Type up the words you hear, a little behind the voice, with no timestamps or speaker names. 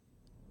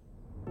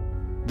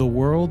The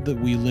world that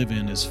we live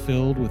in is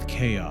filled with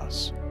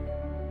chaos.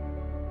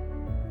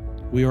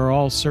 We are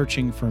all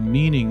searching for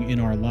meaning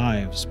in our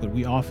lives, but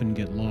we often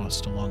get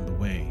lost along the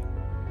way.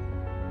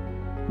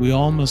 We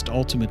all must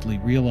ultimately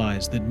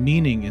realize that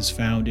meaning is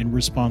found in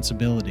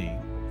responsibility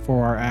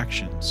for our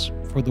actions,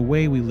 for the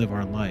way we live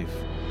our life,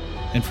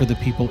 and for the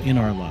people in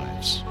our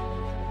lives.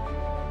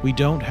 We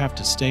don't have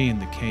to stay in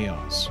the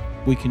chaos.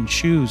 We can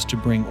choose to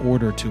bring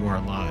order to our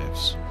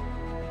lives.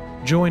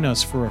 Join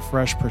us for a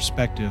fresh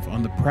perspective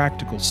on the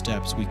practical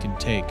steps we can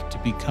take to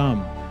become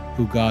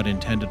who God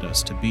intended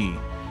us to be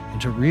and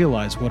to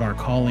realize what our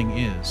calling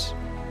is.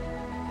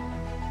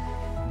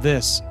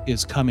 This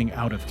is Coming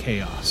Out of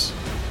Chaos.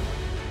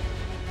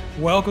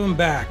 Welcome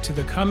back to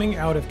the Coming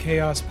Out of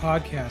Chaos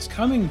podcast,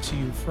 coming to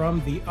you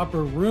from the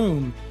upper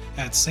room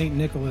at St.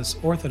 Nicholas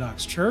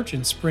Orthodox Church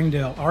in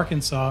Springdale,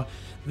 Arkansas.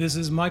 This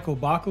is Michael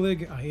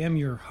Bocklig. I am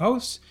your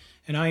host,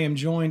 and I am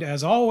joined,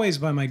 as always,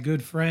 by my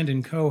good friend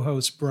and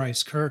co-host,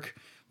 Bryce Kirk.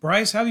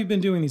 Bryce, how have you been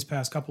doing these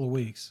past couple of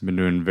weeks? Been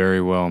doing very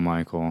well,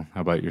 Michael.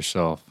 How about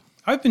yourself?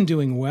 I've been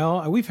doing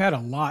well. We've had a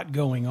lot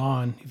going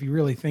on, if you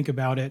really think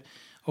about it,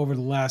 over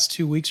the last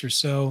 2 weeks or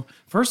so.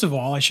 First of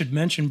all, I should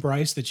mention,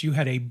 Bryce, that you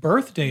had a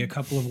birthday a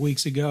couple of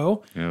weeks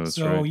ago. Yeah, that's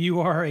so right.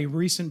 You are a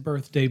recent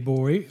birthday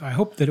boy. I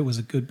hope that it was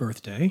a good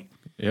birthday.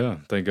 Yeah,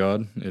 thank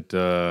God.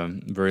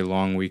 Very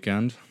long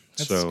weekend.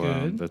 That's so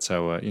good. That's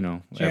how, every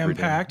day.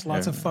 Jam-packed,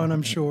 lots of fun,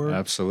 I'm sure.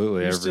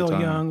 Absolutely, You're every still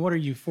time. young. What are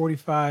you,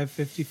 45,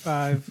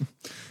 55?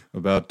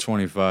 About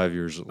 25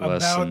 years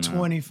less than About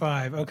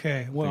 25.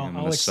 Okay, well, I'm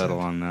going to settle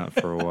on that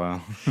for a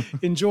while.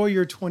 Enjoy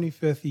your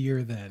 25th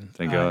year then.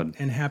 Thank God.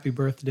 And happy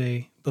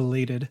birthday,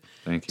 belated,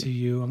 Thank to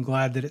you. you. I'm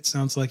glad that it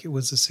sounds like it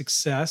was a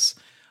success.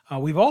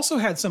 We've also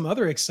had some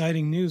other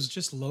exciting news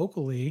just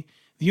locally.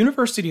 The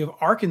University of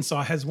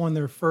Arkansas has won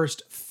their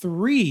first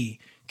three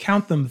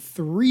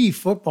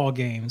football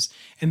games,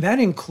 and that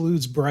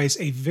includes, Bryce,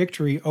 a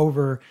victory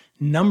over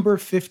number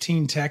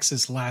 15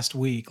 Texas last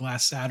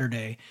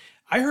Saturday.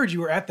 I heard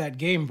you were at that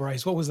game,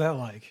 Bryce. What was that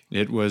like?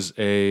 It was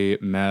a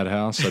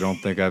madhouse. I don't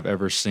think I've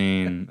ever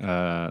seen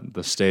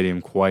the stadium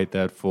quite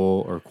that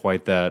full or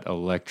quite that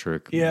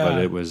electric. Yeah. But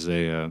it was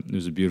a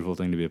beautiful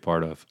thing to be a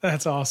part of.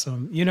 That's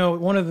awesome. You know,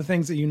 one of the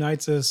things that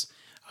unites us,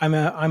 I'm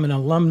an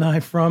alumni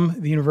from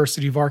the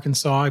University of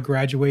Arkansas. I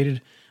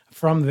graduated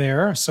from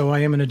there, so I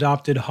am an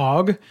adopted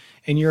hog,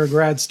 and you're a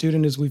grad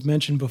student, as we've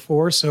mentioned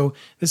before. So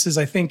this is,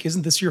 I think,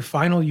 isn't this your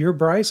final year,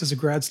 Bryce, as a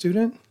grad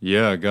student?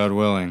 Yeah, God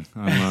willing.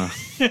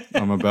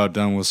 I'm about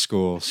done with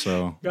school,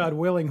 so. God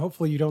willing,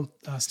 hopefully you don't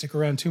stick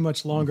around too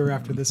much longer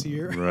after this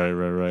year.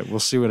 Right. We'll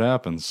see what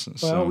happens.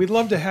 Well, we'd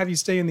love to have you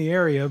stay in the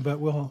area, but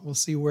we'll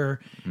see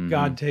where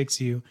God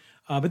takes you.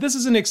 But this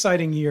is an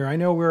exciting year. I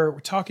know we're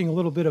talking a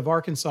little bit of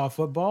Arkansas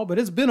football, but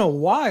it's been a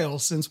while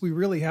since we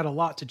really had a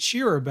lot to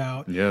cheer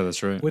about. Yeah,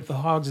 that's right. With the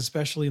Hogs,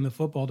 especially in the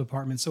football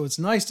department. So it's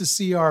nice to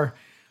see our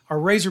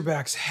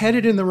Razorbacks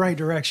headed in the right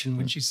direction,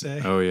 wouldn't you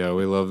say? Oh yeah,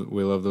 we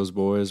love those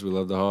boys. We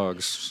love the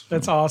Hogs.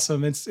 That's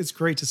awesome. It's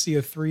great to see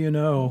a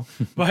 3-0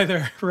 by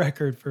their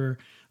record for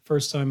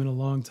first time in a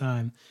long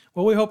time.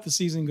 Well, we hope the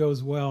season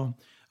goes well.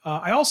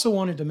 I also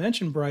wanted to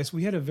mention, Bryce,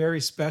 we had a very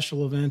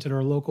special event at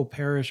our local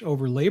parish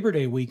over Labor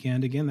Day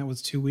weekend. Again, that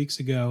was 2 weeks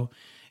ago.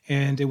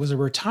 And it was a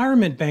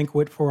retirement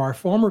banquet for our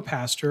former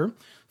pastor,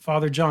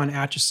 Father John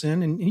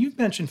Atchison. And you've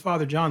mentioned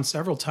Father John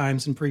several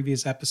times in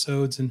previous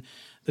episodes and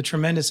the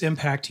tremendous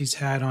impact he's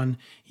had on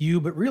you,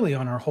 but really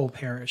on our whole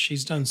parish.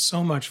 He's done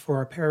so much for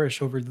our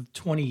parish over the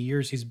 20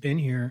 years he's been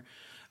here.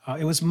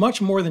 It was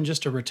much more than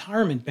just a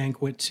retirement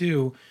banquet,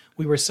 too.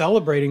 We were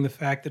celebrating the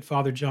fact that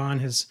Father John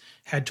has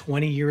had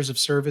 20 years of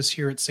service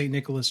here at St.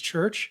 Nicholas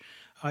Church.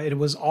 It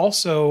was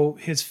also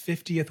his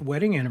 50th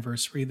wedding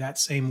anniversary that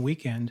same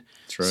weekend.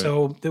 That's right.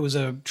 So there was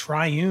a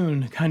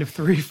triune, kind of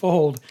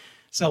threefold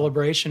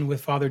celebration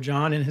with Father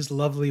John and his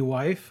lovely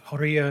wife,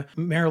 Horia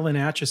Marilyn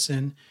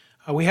Atchison.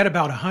 We had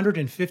about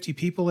 150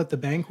 people at the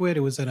banquet.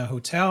 It was at a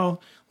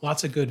hotel,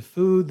 lots of good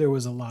food. There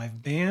was a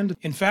live band.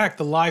 In fact,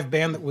 the live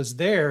band that was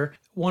there,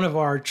 one of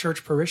our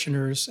church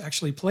parishioners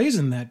actually plays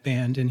in that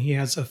band, and he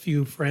has a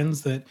few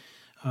friends that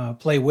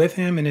play with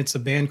him, and it's a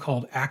band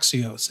called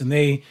Axios. And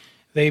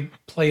they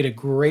played a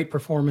great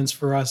performance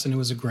for us, and it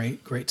was a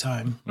great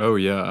time. Oh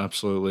yeah,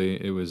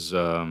 absolutely. It was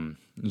a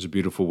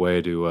beautiful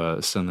way to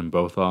send them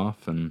both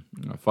off. And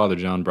Father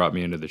John brought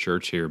me into the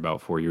church here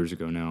about 4 years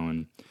ago now,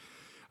 and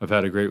I've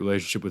had a great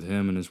relationship with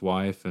him and his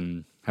wife,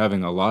 and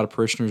having a lot of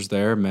parishioners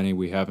there, many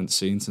we haven't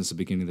seen since the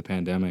beginning of the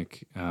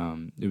pandemic.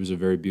 It was a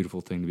very beautiful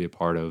thing to be a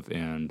part of,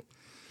 and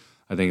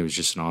I think it was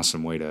just an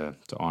awesome way to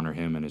honor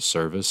him and his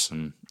service,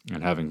 and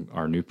having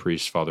our new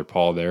priest, Father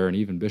Paul, there, and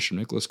even Bishop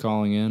Nicholas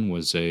calling in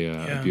was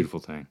a beautiful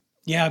thing.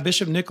 Yeah,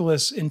 Bishop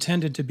Nicholas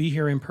intended to be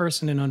here in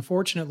person, and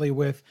unfortunately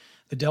with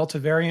the Delta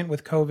variant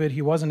with COVID,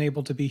 he wasn't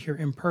able to be here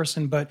in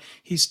person, but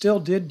he still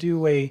did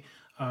do a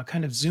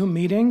kind of Zoom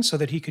meeting so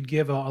that he could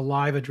give a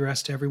live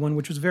address to everyone,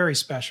 which was very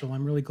special.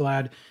 I'm really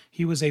glad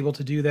he was able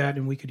to do that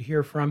and we could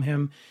hear from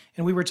him.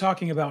 And we were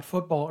talking about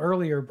football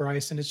earlier,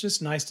 Bryce, and it's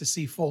just nice to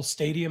see full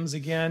stadiums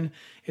again.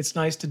 It's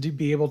nice to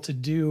be able to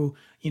do,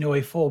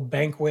 a full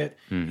banquet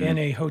in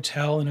a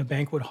hotel, in a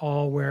banquet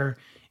hall where,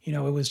 it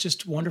was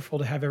just wonderful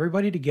to have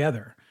everybody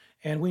together.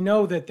 And we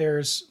know that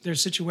there's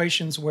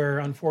situations where,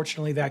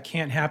 unfortunately, that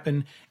can't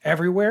happen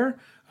everywhere.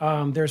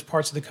 There's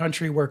parts of the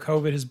country where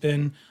COVID has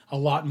been a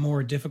lot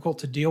more difficult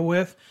to deal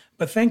with.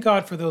 But thank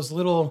God for those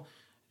little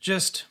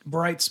just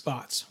bright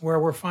spots where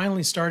we're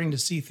finally starting to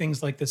see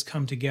things like this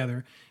come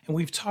together. And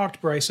we've talked,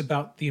 Bryce,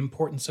 about the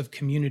importance of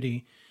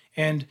community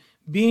and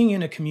being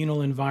in a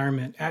communal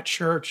environment at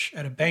church,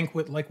 at a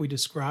banquet like we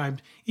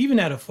described, even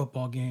at a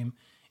football game.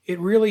 It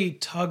really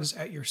tugs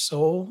at your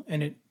soul,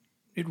 and it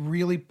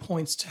really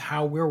points to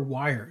how we're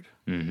wired.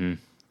 Mm-hmm.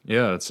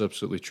 Yeah, that's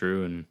absolutely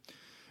true. And,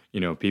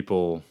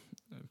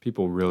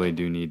 people really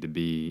do need to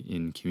be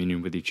in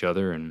communion with each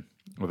other. And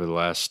over the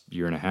last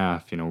year and a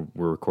half,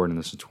 we're recording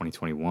this in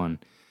 2021.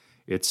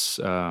 It's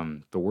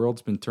the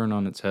world's been turned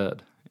on its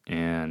head.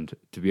 And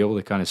to be able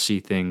to kind of see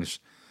things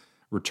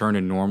return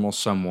to normal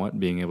somewhat,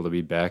 being able to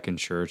be back in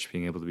church,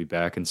 being able to be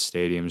back in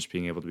stadiums,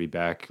 being able to be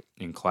back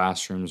in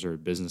classrooms or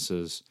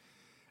businesses,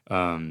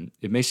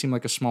 it may seem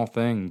like a small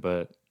thing,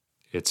 but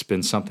it's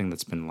been something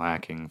that's been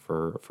lacking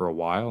for a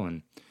while,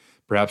 and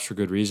perhaps for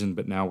good reason,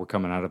 but now we're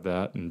coming out of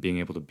that and being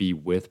able to be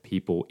with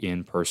people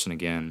in person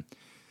again.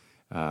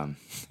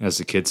 As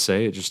the kids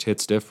say, it just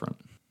hits different.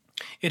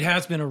 It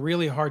has been a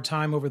really hard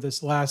time over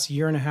this last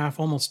year and a half,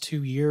 almost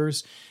 2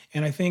 years.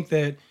 And I think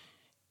that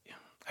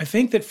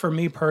for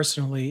me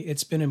personally,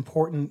 it's been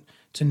important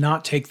to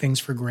not take things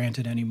for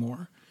granted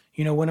anymore.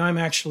 When I'm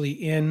actually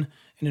in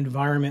an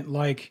environment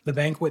like the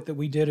banquet that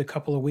we did a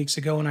couple of weeks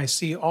ago, and I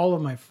see all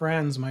of my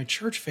friends, my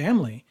church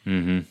family,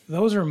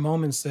 those are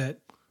moments that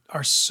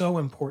are so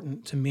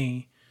important to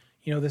me.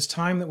 This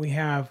time that we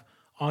have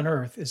on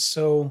earth is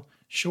so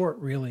short,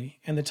 really.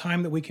 And the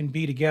time that we can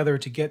be together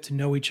to get to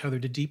know each other,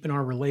 to deepen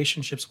our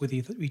relationships with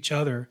each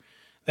other,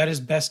 that is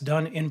best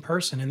done in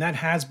person. And that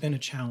has been a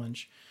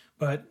challenge.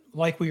 But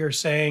like we are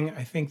saying,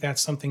 I think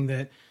that's something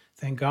that,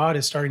 thank God,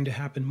 is starting to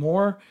happen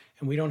more.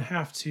 And we don't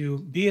have to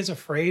be as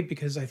afraid,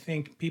 because I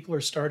think people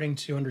are starting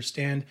to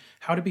understand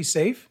how to be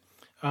safe.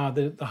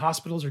 The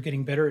hospitals are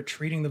getting better at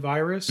treating the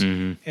virus.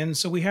 And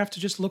so we have to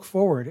just look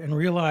forward and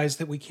realize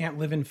that we can't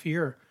live in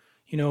fear,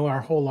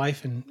 our whole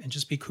life and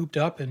just be cooped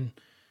up and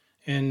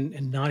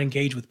not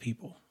engage with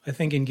people. I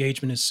think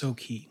engagement is so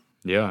key.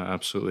 Yeah,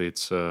 absolutely.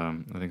 I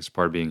think it's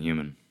part of being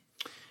human.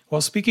 Well,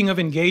 speaking of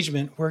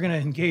engagement, we're going to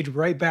engage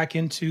right back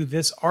into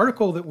this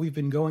article that we've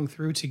been going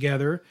through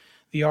together.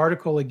 The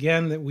article,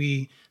 again, that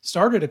we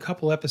started a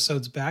couple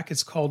episodes back,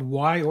 it's called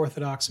Why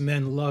Orthodox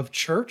Men Love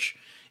Church,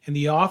 and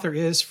the author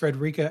is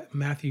Frederica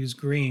Matthews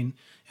Green.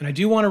 And I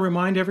do want to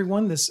remind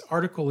everyone, this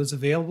article is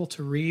available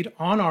to read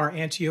on our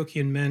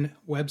Antiochian Men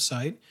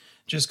website.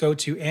 Just go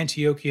to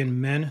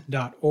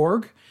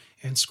antiochianmen.org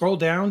and scroll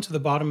down to the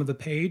bottom of the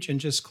page and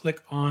just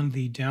click on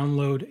the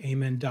Download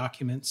Amen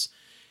Documents.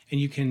 And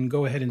you can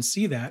go ahead and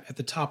see that at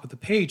the top of the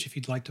page if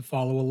you'd like to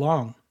follow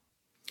along.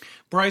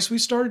 Bryce, we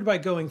started by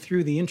going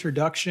through the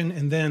introduction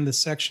and then the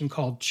section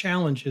called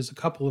Challenges a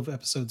couple of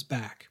episodes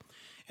back.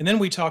 And then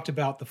we talked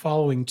about the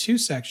following two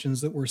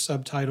sections that were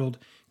subtitled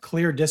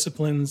Clear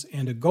Disciplines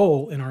and a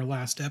Goal in our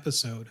last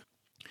episode.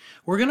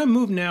 We're going to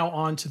move now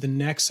on to the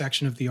next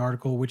section of the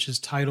article, which is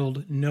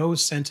titled No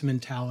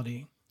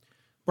Sentimentality.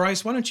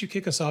 Bryce, why don't you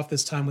kick us off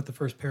this time with the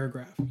first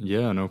paragraph?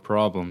 Yeah, no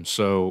problem.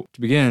 So to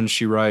begin,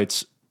 she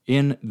writes,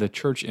 in The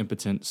Church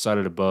Impotent,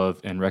 cited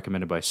above and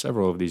recommended by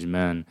several of these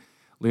men,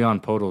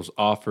 Leon Podles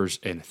offers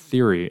a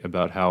theory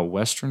about how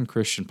Western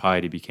Christian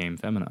piety became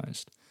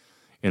feminized.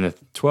 In the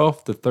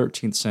 12th to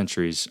 13th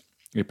centuries,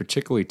 a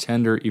particularly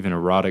tender, even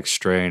erotic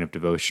strain of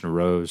devotion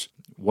arose,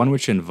 one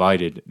which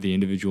invited the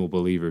individual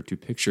believer to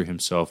picture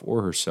himself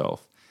or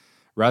herself,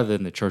 rather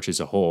than the church as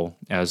a whole,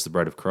 as the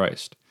bride of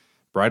Christ.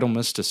 Bridal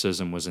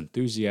mysticism was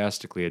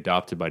enthusiastically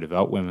adopted by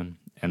devout women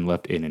and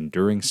left an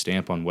enduring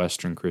stamp on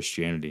Western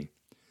Christianity.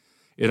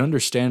 It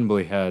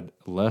understandably had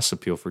less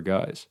appeal for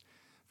guys.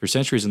 For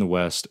centuries in the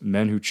West,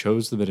 men who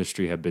chose the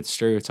ministry have been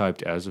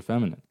stereotyped as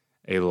effeminate.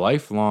 A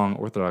lifelong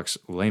Orthodox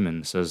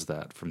layman says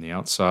that, from the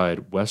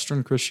outside,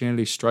 Western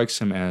Christianity strikes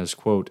him as,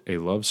 quote, a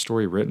love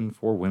story written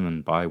for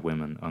women by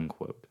women,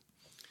 unquote.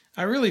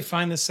 I really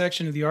find this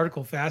section of the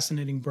article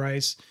fascinating,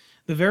 Bryce.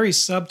 The very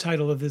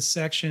subtitle of this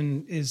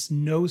section is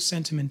No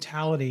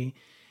Sentimentality.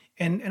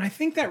 And I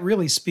think that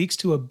really speaks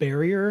to a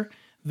barrier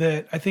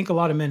that I think a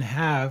lot of men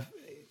have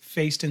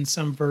faced in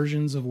some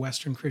versions of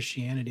Western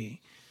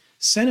Christianity.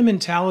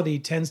 Sentimentality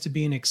tends to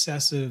be an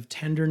excessive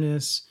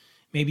tenderness,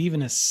 maybe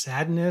even a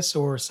sadness,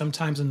 or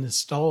sometimes a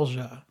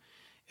nostalgia.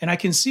 And I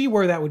can see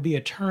where that would be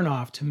a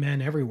turnoff to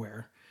men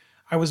everywhere.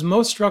 I was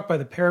most struck by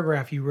the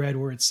paragraph you read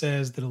where it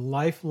says that a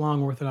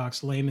lifelong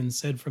Orthodox layman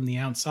said from the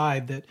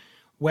outside that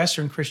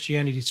Western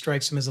Christianity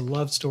strikes him as a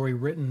love story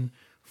written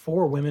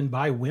for women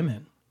by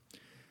women.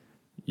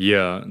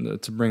 Yeah,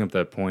 to bring up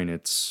that point,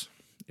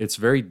 it's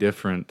very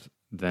different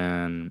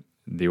than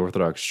the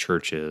Orthodox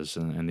Church is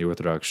and the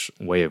Orthodox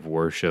way of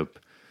worship.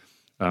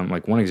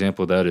 Like one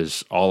example of that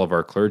is all of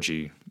our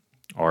clergy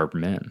are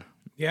men.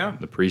 Yeah.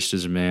 The priest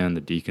is a man,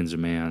 the deacon's a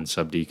man,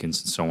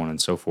 subdeacons, and so on and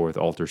so forth,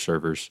 altar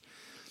servers.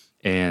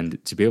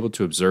 And to be able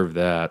to observe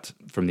that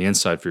from the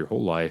inside for your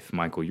whole life,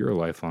 Michael, you're a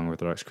lifelong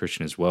Orthodox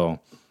Christian as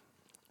well.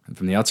 And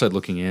from the outside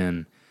looking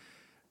in,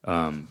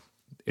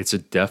 it's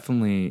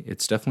definitely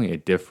a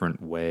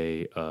different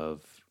way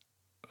of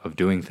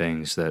doing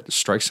things that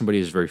strikes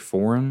somebody as very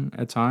foreign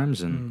at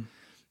times, and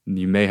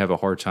you may have a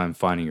hard time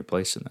finding your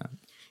place in that.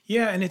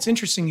 Yeah, and it's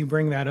interesting you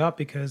bring that up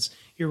because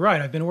you're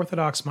right. I've been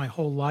Orthodox my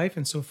whole life.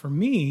 And so for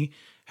me,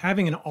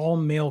 having an all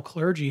male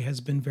clergy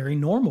has been very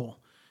normal.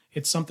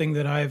 It's something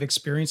that I've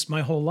experienced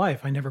my whole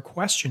life. I never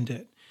questioned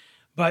it.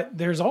 But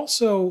there's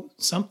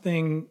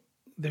something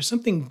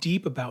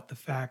deep about the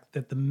fact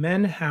that the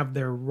men have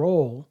their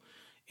role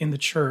in the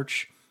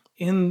church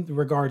in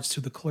regards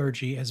to the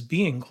clergy as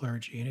being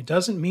clergy. And it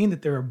doesn't mean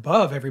that they're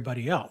above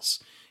everybody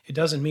else. It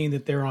doesn't mean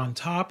that they're on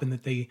top and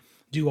that they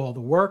do all the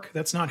work.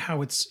 That's not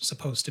how it's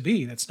supposed to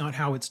be. That's not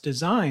how it's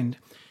designed.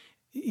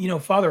 You know,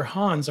 Father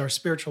Hans, our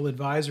spiritual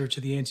advisor to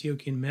the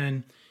Antiochian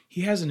men,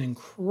 he has an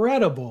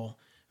incredible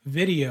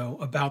video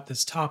about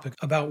this topic,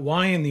 about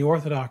why in the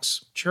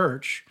Orthodox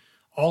Church,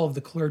 all of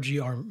the clergy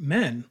are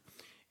men.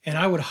 And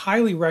I would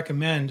highly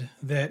recommend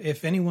that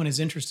if anyone is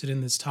interested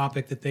in this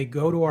topic, that they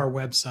go to our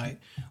website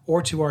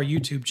or to our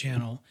YouTube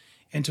channel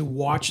and to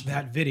watch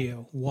that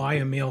video, Why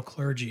a Male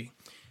Clergy.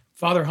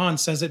 Father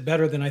Hans says it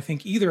better than I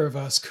think either of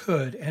us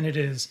could, and it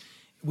is,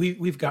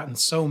 we've gotten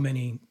so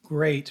many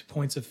great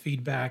points of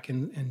feedback,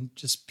 and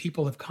just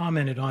people have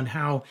commented on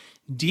how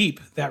deep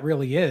that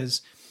really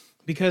is.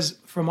 Because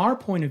from our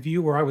point of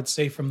view, or I would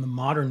say from the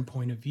modern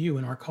point of view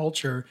in our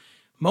culture,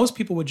 most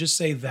people would just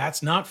say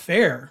that's not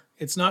fair.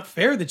 It's not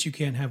fair that you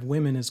can't have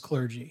women as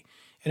clergy.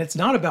 And it's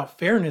not about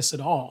fairness at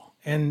all.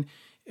 And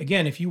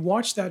again, if you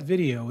watch that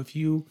video, if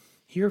you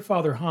hear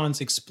Father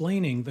Hans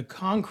explaining the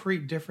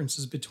concrete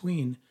differences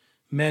between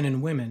men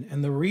and women,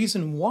 and the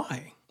reason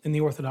why in the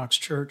Orthodox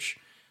Church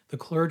the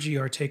clergy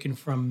are taken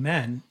from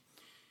men,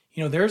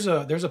 you know, there's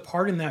a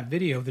part in that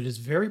video that is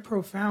very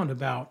profound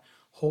about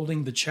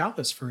holding the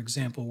chalice, for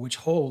example, which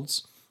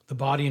holds the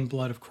body and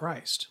blood of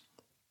Christ.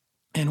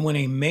 And when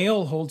a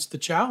male holds the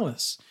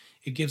chalice,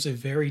 it gives a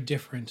very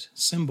different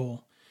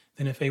symbol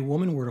than if a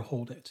woman were to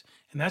hold it.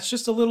 And that's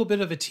just a little bit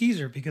of a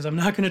teaser because I'm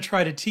not going to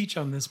try to teach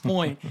on this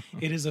point.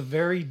 It is a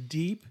very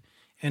deep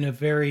and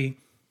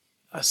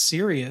a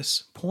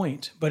serious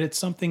point, but it's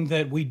something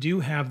that we do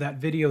have that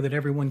video that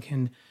everyone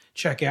can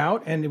check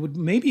out, and it would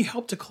maybe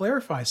help to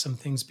clarify some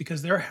things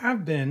because there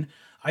have been,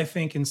 I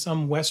think, in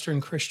some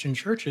Western Christian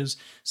churches,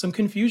 some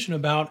confusion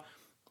about,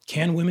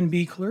 can women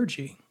be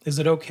clergy? Is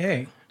it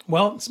okay?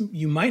 Well,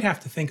 you might have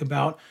to think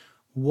about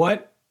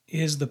what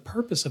is the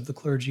purpose of the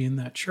clergy in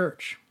that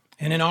church.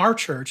 And in our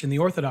church, in the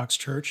Orthodox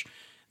Church,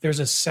 there's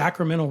a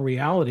sacramental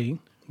reality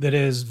that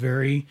is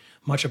very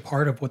much a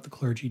part of what the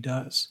clergy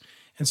does.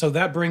 And so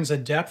that brings a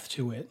depth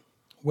to it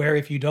where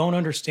if you don't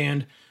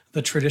understand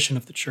the tradition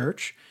of the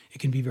church, it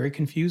can be very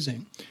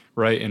confusing.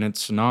 Right. And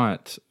it's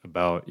not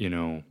about,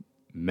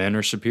 men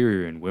are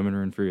superior and women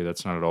are inferior.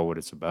 That's not at all what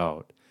it's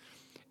about.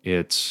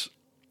 It's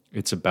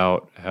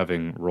about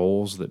having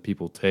roles that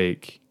people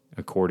take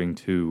according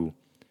to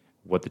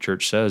what the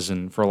church says.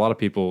 And for a lot of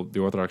people, the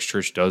Orthodox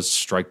Church does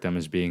strike them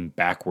as being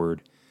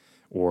backward,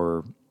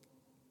 or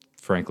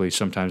frankly,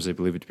 sometimes they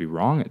believe it to be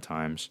wrong at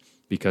times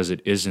because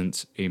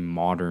it's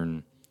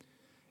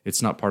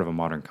not part of a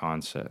modern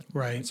concept.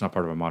 Right. It's not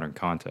part of a modern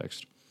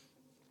context.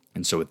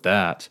 And so with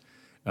that,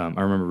 I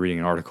remember reading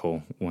an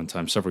article one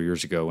time several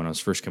years ago when I was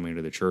first coming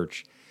into the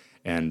church,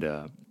 and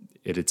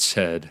it had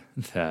said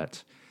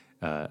that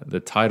the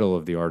title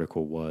of the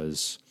article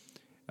was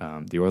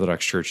The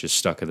Orthodox Church is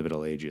Stuck in the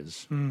Middle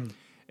Ages.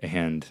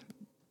 And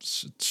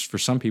for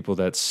some people,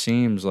 that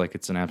seems like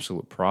it's an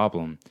absolute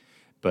problem.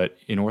 But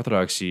in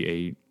Orthodoxy,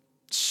 a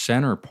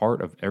center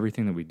part of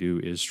everything that we do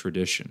is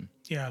tradition.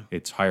 Yeah.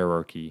 It's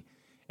hierarchy.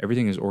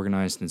 Everything is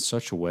organized in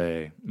such a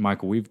way.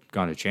 Michael, we've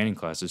gone to chanting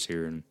classes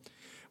here, and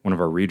one of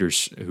our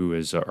readers, who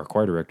is our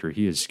choir director,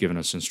 he has given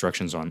us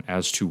instructions on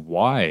as to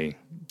why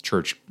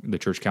the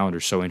church calendar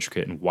is so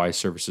intricate and why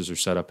services are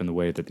set up in the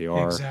way that they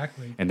are.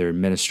 Exactly. And they're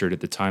administered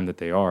at the time that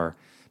they are,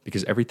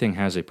 because everything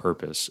has a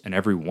purpose and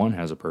everyone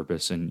has a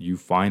purpose, and you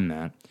find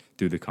that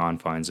through the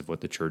confines of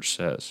what the church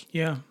says.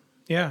 Yeah,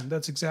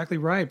 that's exactly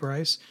right,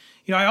 Bryce.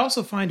 I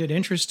also find it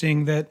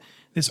interesting that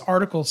this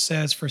article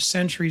says for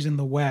centuries in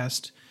the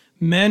West,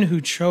 men who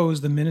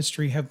chose the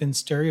ministry have been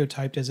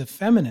stereotyped as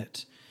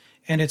effeminate.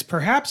 And it's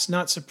perhaps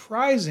not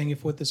surprising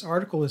if what this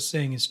article is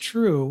saying is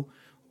true,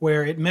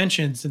 where it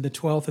mentions in the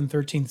 12th and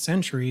 13th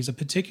centuries a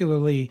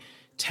particularly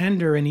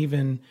tender and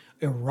even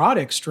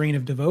erotic strain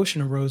of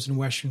devotion arose in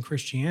Western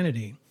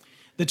Christianity.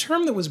 The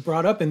term that was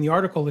brought up in the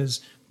article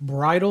is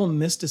bridal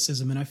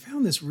mysticism, and I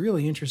found this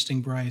really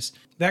interesting, Bryce.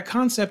 That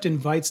concept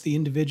invites the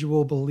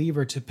individual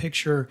believer to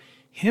picture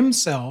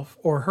himself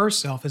or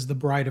herself as the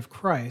bride of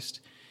Christ.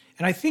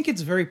 And I think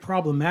it's very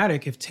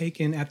problematic if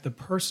taken at the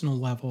personal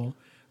level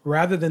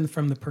rather than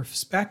from the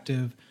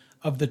perspective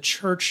of the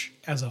church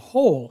as a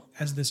whole,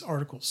 as this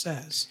article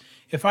says.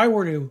 If I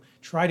were to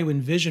try to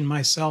envision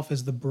myself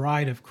as the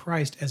bride of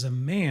Christ as a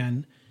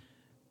man,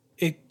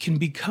 it can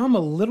become a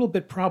little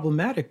bit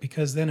problematic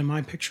because then am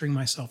I picturing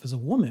myself as a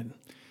woman?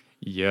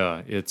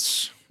 Yeah,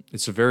 it's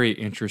a very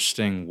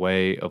interesting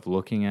way of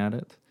looking at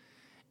it.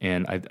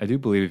 And I do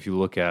believe if you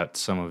look at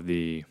some of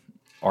the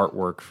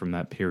artwork from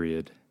that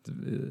period,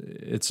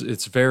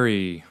 it's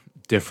very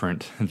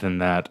different than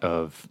that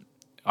of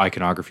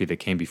iconography that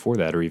came before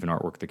that, or even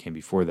artwork that came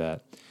before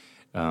that.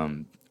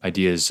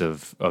 Ideas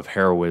of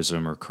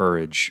heroism or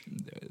courage,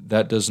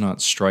 that does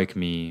not strike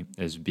me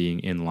as being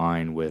in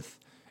line with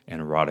an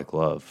erotic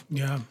love.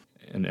 Yeah.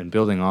 And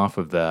building off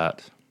of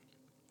that,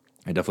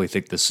 I definitely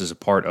think this is a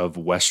part of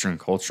Western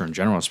culture in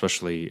general,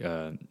 especially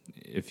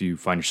if you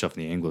find yourself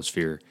in the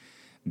Anglosphere,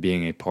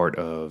 being a part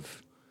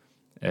of,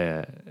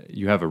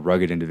 you have a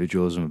rugged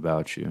individualism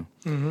about you.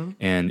 Mm-hmm.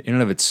 And in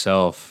and of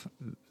itself,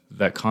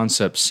 that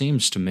concept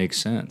seems to make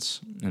sense,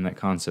 and that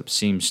concept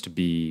seems to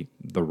be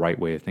the right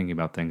way of thinking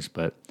about things.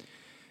 But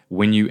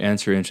when you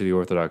enter into the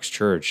Orthodox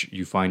Church,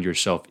 you find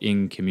yourself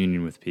in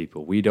communion with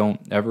people. We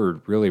don't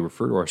ever really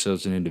refer to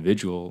ourselves as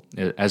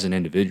an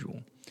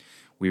individual.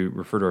 We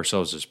refer to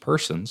ourselves as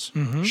persons,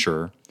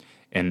 sure,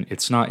 and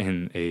it's not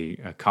in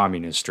a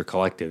communist or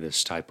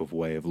collectivist type of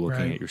way of looking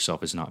Right. at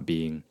yourself as not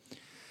being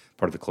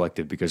part of the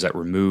collective, because that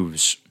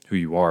removes who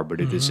you are, but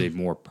it is a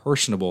more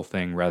personable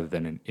thing rather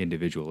than an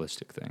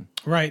individualistic thing.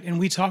 Right. And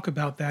we talk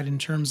about that in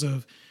terms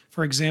of,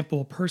 for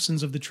example,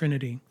 persons of the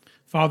Trinity,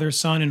 Father,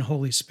 Son, and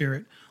Holy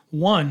Spirit,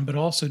 one, but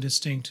also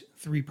distinct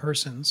three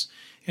persons.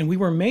 And we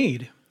were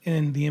made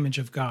in the image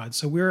of God.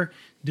 So we're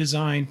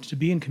designed to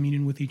be in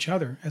communion with each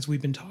other, as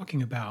we've been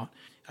talking about.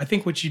 I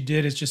think what you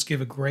did is just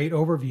give a great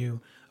overview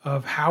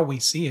of how we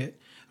see it.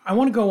 I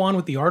want to go on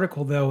with the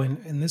article, though,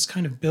 and this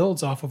kind of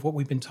builds off of what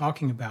we've been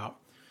talking about.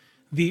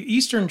 The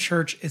Eastern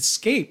Church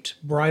escaped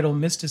bridal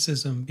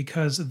mysticism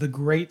because the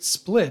great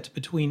split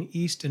between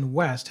East and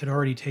West had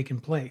already taken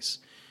place.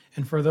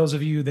 And for those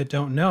of you that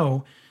don't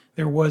know,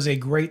 there was a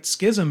great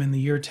schism in the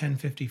year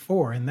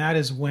 1054, and that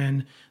is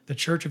when the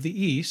Church of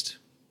the East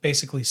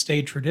basically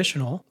stayed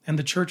traditional, and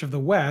the Church of the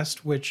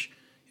West, which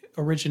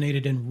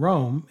originated in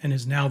Rome and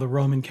is now the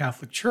Roman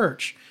Catholic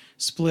Church,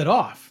 split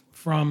off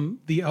from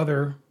the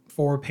other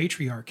four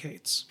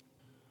patriarchates.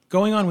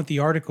 Going on with the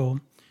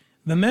article,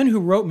 the men who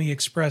wrote me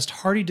expressed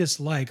hearty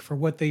dislike for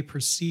what they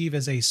perceive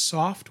as a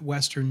soft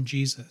Western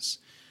Jesus.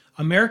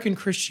 American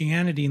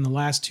Christianity in the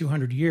last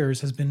 200 years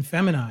has been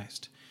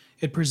feminized.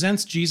 It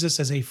presents Jesus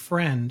as a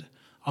friend,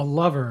 a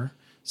lover,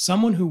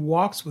 someone who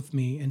walks with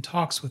me and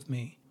talks with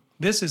me.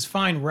 This is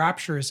fine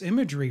rapturous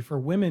imagery for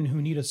women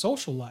who need a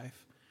social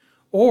life.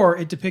 Or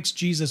it depicts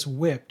Jesus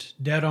whipped,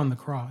 dead on the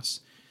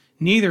cross.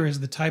 Neither is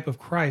the type of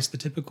Christ the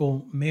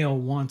typical male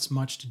wants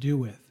much to do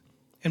with.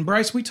 And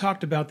Bryce, we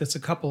talked about this a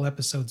couple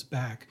episodes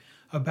back,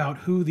 about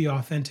who the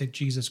authentic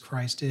Jesus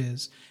Christ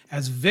is,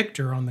 as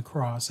victor on the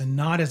cross and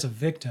not as a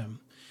victim.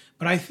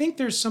 But I think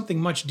there's something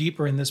much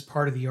deeper in this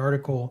part of the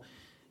article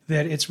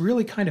that it's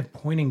really kind of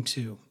pointing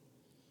to.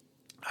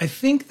 I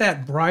think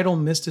that bridal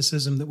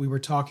mysticism that we were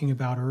talking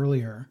about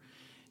earlier,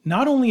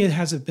 not only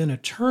has it been a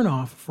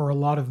turnoff for a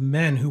lot of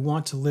men who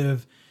want to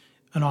live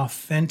an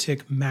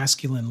authentic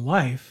masculine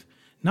life,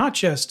 not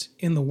just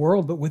in the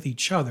world, but with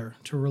each other,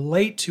 to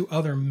relate to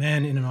other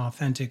men in an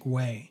authentic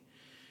way.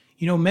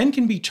 You know, men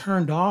can be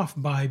turned off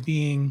by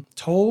being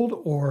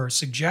told or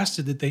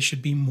suggested that they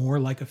should be more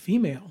like a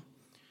female.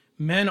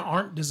 Men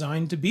aren't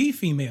designed to be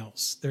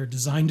females. They're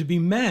designed to be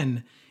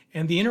men.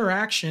 And the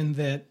interaction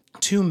that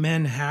two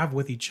men have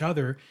with each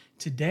other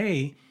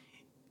today,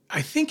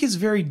 I think is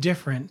very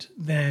different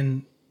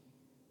than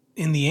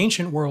in the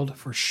ancient world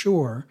for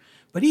sure.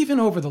 But even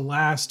over the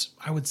last,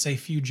 I would say,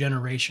 few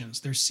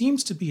generations, there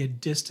seems to be a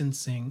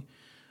distancing,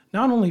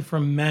 not only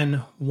from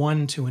men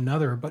one to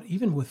another, but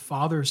even with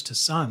fathers to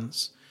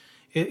sons.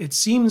 It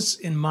seems,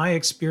 in my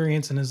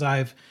experience, and as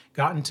I've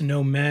gotten to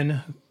know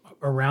men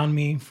around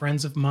me,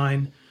 friends of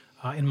mine,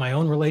 in my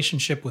own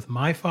relationship with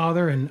my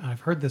father, and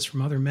I've heard this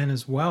from other men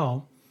as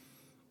well,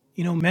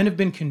 you know, men have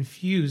been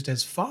confused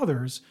as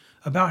fathers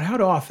about how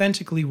to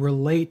authentically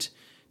relate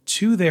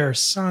to their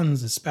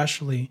sons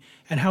especially,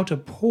 and how to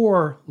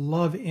pour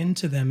love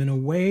into them in a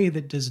way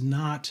that does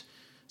not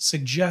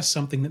suggest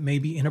something that may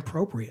be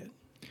inappropriate.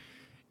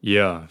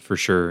 Yeah, for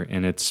sure.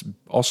 And it's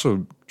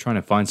also trying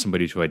to find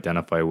somebody to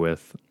identify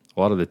with. A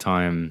lot of the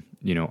time,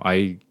 you know,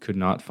 I could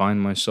not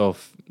find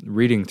myself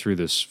reading through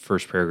this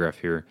first paragraph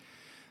here.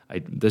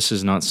 This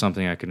is not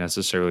something I could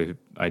necessarily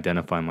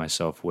identify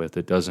myself with.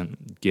 It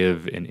doesn't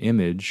give an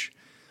image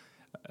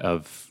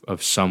of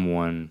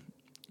someone,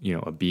 you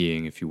know, a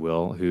being, if you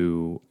will,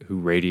 who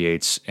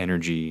radiates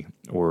energy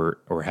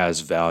or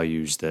has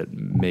values that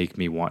make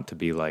me want to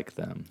be like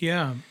them.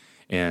 Yeah.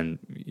 And,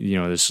 you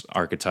know, this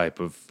archetype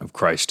of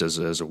Christ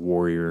as a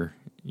warrior,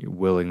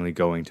 willingly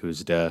going to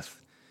his death,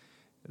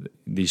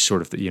 these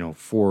sort of,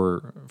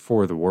 for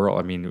the world.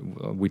 I mean,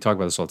 we talk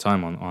about this all the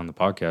time on the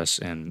podcast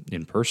and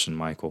in person,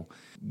 Michael.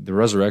 The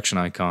resurrection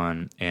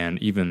icon and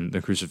even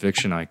the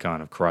crucifixion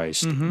icon of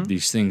Christ,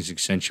 these things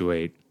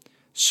accentuate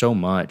so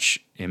much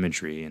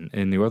imagery. And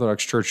in the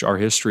Orthodox Church, our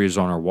history is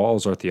on our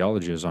walls, our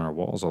theology is on our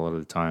walls a lot of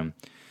the time.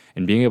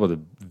 And being able to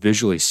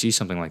visually see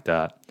something like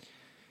that,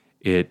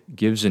 it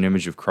gives an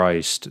image of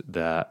Christ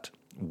that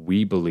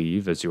we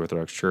believe as the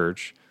Orthodox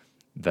Church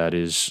that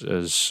is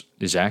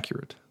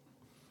accurate.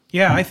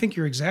 Yeah, I think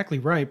you're exactly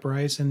right,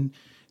 Bryce. And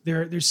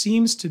there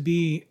seems to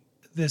be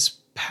this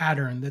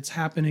pattern that's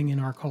happening in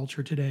our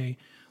culture today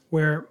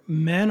where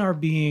men are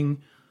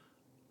being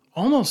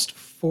almost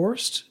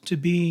forced to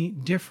be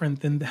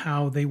different than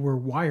how they were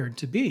wired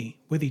to be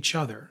with each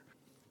other.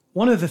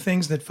 One of the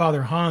things that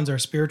Father Hans, our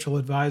spiritual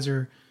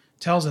advisor,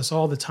 tells us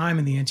all the time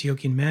in the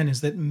Antiochian Men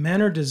is that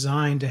men are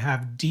designed to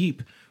have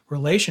deep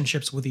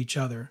relationships with each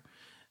other,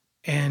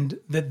 and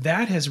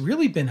that has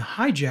really been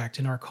hijacked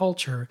in our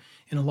culture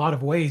in a lot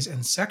of ways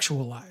and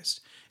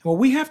sexualized. And what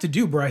we have to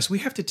do, Bryce, we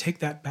have to take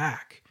that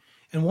back.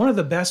 And one of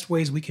the best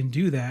ways we can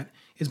do that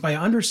is by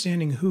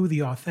understanding who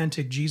the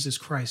authentic Jesus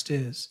Christ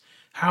is,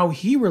 how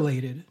he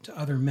related to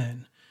other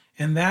men.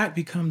 And that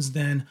becomes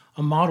then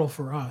a model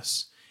for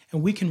us.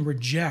 And we can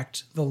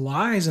reject the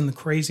lies and the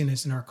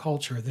craziness in our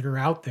culture that are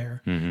out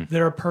there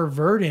that are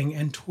perverting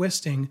and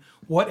twisting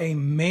what a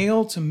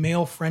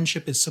male-to-male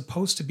friendship is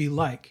supposed to be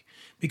like.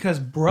 Because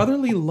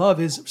brotherly love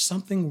is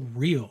something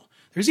real.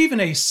 There's even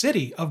a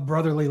city of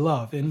brotherly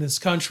love in this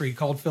country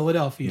called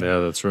Philadelphia. Yeah,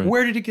 that's right.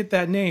 Where did it get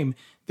that name?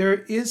 There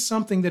is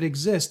something that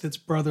exists that's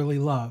brotherly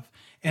love,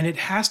 and it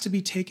has to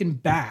be taken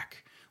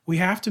back. We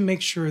have to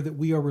make sure that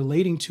we are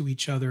relating to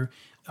each other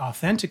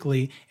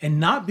authentically and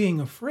not being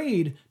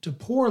afraid to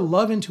pour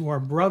love into our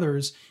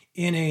brothers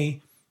in a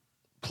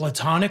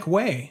platonic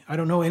way. I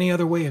don't know any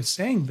other way of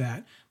saying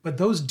that, but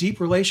those deep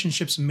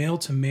relationships, male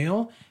to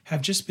male,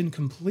 have just been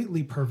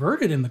completely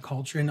perverted in the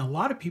culture. And a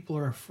lot of people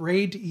are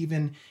afraid to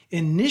even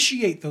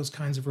initiate those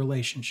kinds of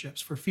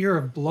relationships for fear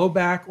of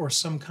blowback or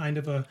some kind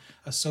of a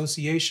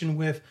association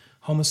with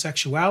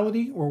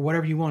homosexuality or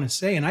whatever you want to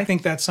say. And I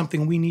think that's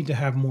something we need to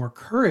have more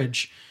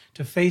courage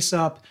to face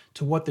up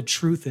to what the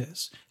truth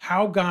is,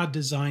 how God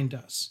designed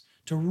us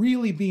to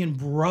really be in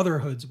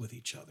brotherhoods with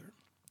each other.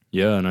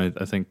 Yeah, and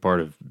I think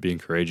part of being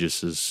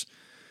courageous is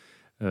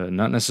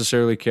not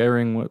necessarily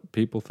caring what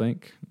people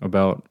think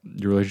about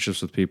your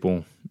relationships with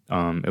people,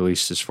 at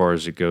least as far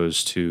as it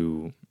goes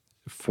to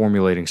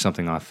formulating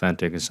something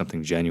authentic and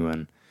something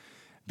genuine,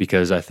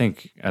 because I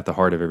think at the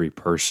heart of every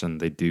person,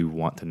 they do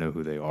want to know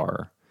who they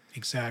are.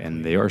 Exactly.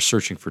 And they are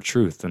searching for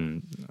truth.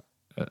 And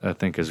I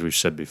think, as we've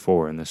said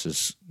before, and this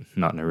is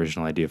not an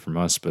original idea from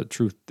us, but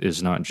truth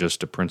is not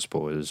just a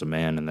principle, it is a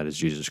man, and that is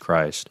Jesus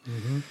Christ.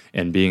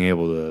 And being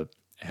able to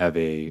have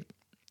a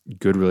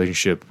good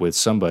relationship with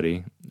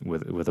somebody,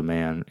 with a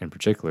man in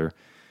particular,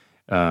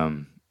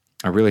 I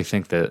really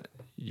think that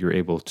you're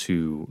able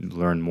to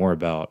learn more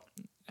about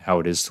how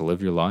it is to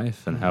live your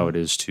life and how it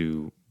is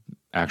to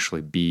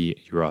actually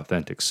be your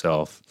authentic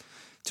self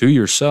to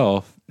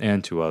yourself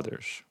and to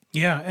others.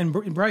 Yeah, and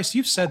Bryce,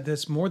 you've said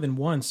this more than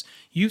once.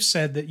 You've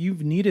said that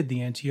you've needed the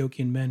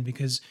Antiochian Men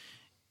because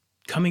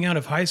coming out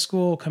of high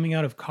school, coming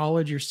out of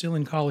college, you're still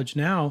in college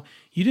now,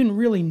 you didn't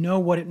really know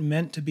what it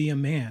meant to be a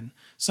man.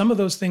 Some of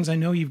those things I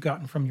know you've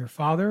gotten from your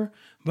father,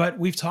 but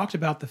we've talked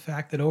about the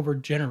fact that over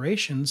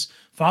generations,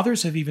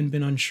 fathers have even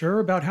been unsure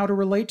about how to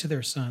relate to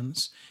their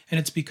sons. And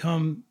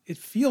it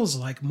feels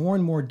like more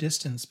and more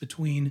distance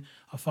between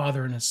a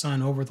father and a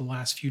son over the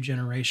last few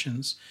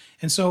generations.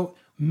 And so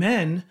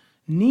men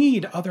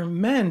need other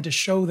men to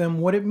show them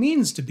what it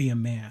means to be a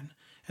man.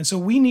 And so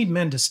we need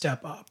men to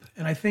step up.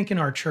 And I think in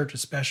our church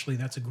especially,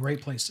 that's a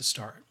great place to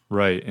start.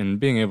 Right. And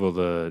being able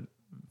to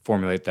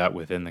formulate that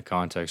within the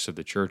context of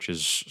the church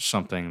is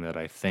something that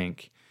I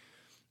think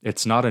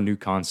it's not a new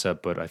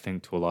concept, but I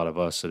think to a lot of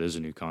us it is a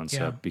new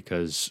concept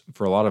because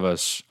for a lot of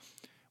us,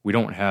 we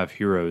don't have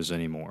heroes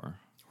anymore.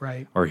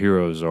 Right. Our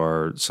heroes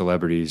are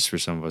celebrities. For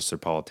some of us, they're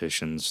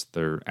politicians,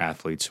 they're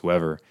athletes,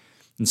 whoever.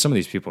 And some of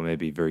these people may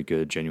be very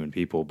good, genuine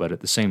people, but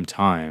at the same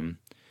time,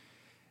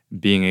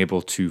 being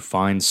able to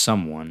find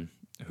someone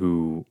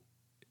who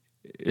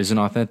is an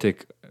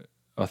authentic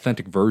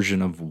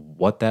version of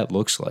what that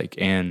looks like,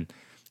 and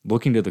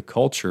looking to the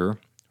culture,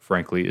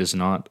 frankly, is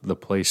not the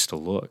place to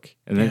look.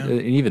 And, then,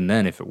 and even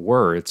then, if it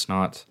were, it's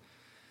not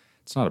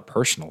a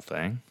personal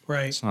thing.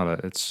 Right.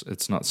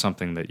 It's not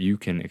something that you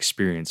can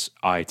experience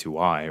eye to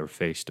eye or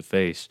face to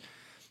face.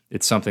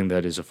 It's something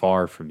that is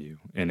afar from you,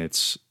 and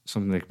it's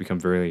something that can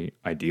become very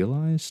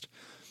idealized,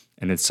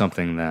 and it's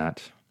something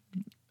that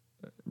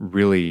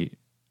really,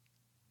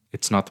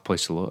 it's not the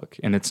place to look.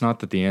 And it's not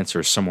that the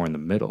answer is somewhere in the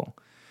middle.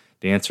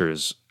 The answer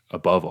is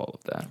above all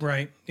of that.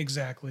 Right,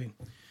 exactly.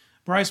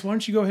 Bryce, why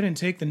don't you go ahead and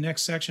take the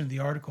next section of the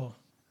article?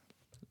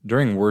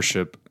 During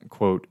worship,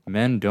 quote,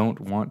 men don't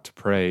want to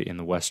pray in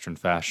the Western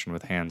fashion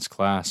with hands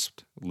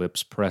clasped,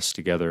 lips pressed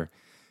together,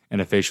 and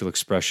a facial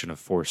expression of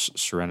forced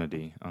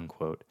serenity,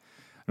 unquote.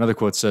 Another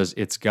quote says,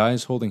 "It's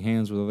guys holding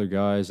hands with other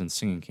guys and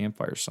singing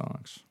campfire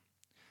songs."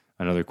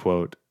 Another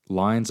quote,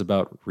 "Lines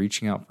about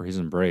reaching out for his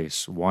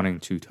embrace, wanting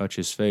to touch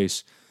his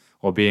face,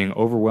 while being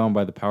overwhelmed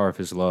by the power of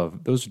his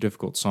love. Those are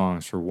difficult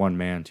songs for one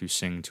man to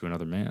sing to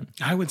another man."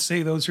 I would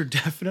say those are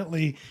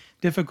definitely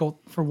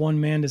difficult for one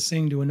man to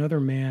sing to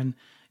another man.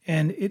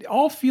 And it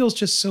all feels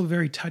just so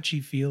very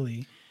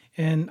touchy-feely.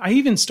 And I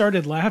even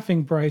started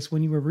laughing, Bryce,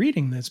 when you were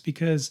reading this,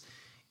 because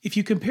if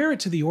you compare it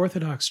to the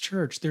Orthodox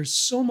Church, there's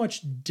so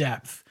much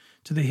depth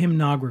to the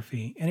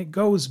hymnography, and it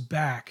goes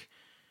back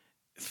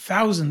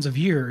thousands of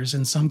years.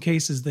 In some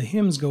cases, the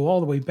hymns go all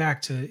the way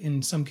back to,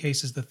 in some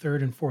cases, the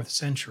 3rd and 4th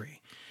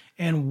century.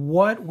 And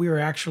what we're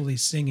actually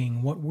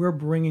singing, what we're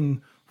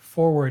bringing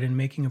forward and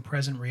making a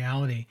present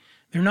reality,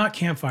 they're not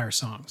campfire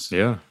songs.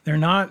 Yeah. They're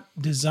not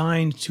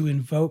designed to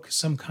invoke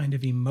some kind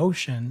of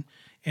emotion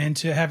and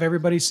to have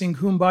everybody sing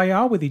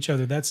Kumbaya with each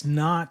other. That's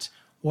not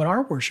what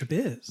our worship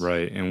is.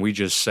 Right. And we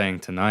just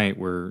sang tonight,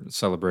 we're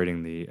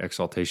celebrating the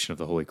exaltation of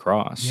the Holy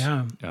Cross.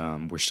 Yeah.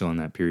 We're still in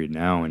that period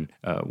now. And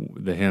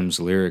the hymn's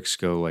lyrics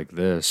go like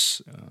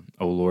this: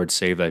 "O Lord,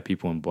 save thy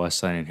people and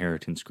bless thine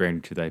inheritance,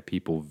 granting to thy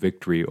people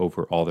victory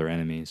over all their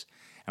enemies,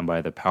 and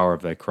by the power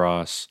of thy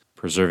cross,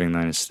 preserving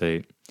thine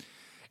estate."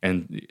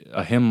 And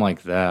a hymn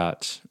like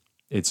that,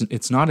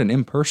 it's not an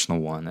impersonal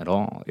one at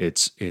all.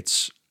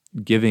 It's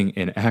giving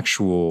an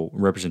actual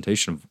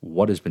representation of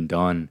what has been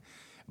done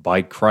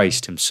by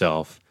Christ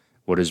himself,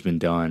 what has been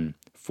done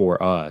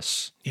for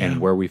us, and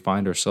where we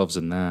find ourselves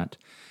in that.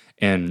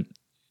 And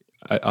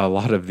a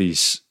lot of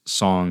these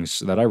songs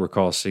that I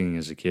recall singing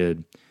as a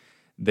kid,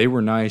 they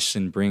were nice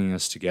in bringing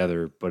us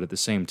together, but at the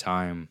same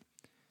time,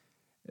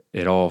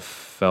 it all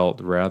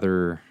felt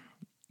rather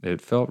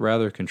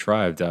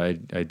contrived. I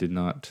did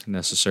not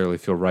necessarily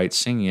feel right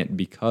singing it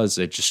because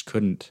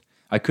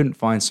I couldn't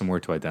find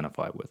somewhere to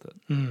identify with it.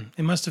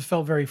 It must have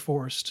felt very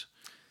forced.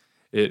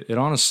 It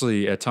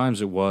honestly, at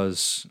times it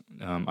was.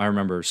 I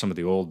remember some of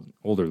the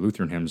older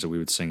Lutheran hymns that we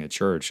would sing at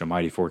church. "A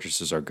Mighty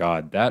Fortress Is Our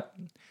God." That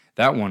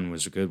one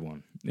was a good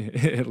one,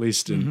 at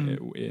least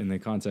in the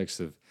context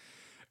of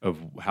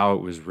how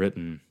it was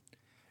written.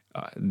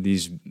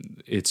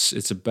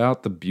 It's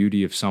about the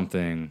beauty of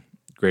something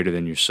greater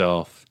than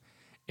yourself,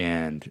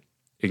 and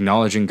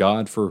acknowledging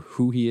God for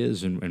who He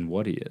is and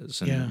what He is,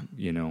 and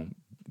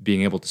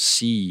being able to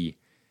see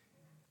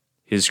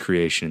His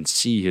creation,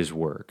 see His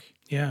work.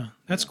 Yeah,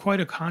 that's quite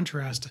a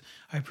contrast.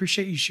 I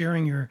appreciate you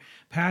sharing your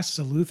past as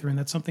a Lutheran.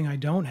 That's something I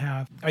don't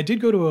have. I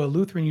did go to a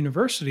Lutheran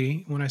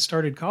university when I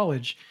started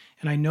college,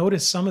 and I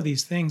noticed some of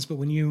these things, but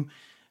when you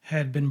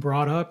had been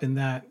brought up in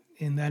that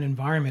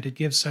environment, it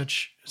gives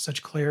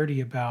such clarity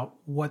about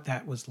what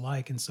that was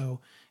like. And so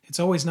it's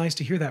always nice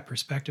to hear that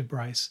perspective,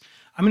 Bryce.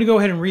 I'm going to go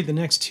ahead and read the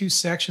next 2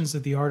 sections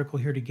of the article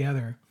here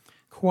together.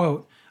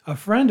 Quote, "A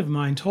friend of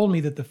mine told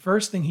me that the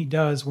first thing he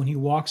does when he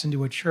walks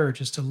into a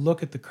church is to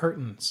look at the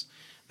curtains.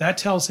 That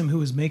tells him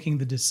who is making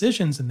the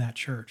decisions in that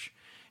church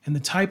and the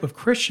type of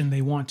Christian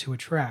they want to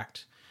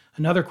attract."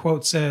 Another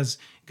quote says,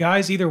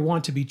 "Guys either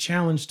want to be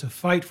challenged to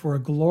fight for a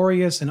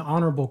glorious and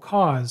honorable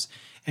cause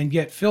and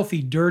get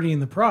filthy dirty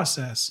in the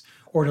process,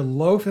 or to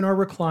loaf in our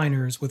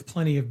recliners with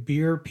plenty of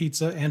beer,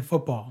 pizza, and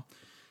football.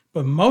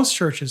 But most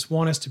churches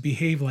want us to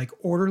behave like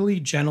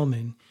orderly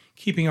gentlemen,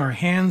 keeping our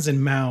hands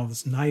and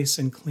mouths nice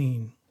and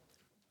clean."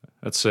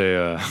 That's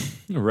a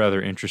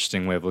rather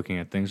interesting way of looking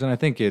at things, and I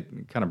think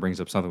it kind of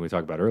brings up something we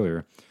talked about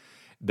earlier.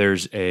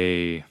 There's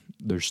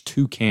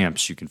 2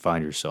 camps you can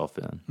find yourself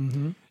in.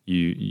 Mm-hmm.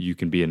 You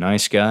can be a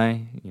nice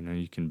guy,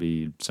 you can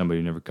be somebody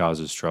who never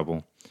causes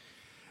trouble,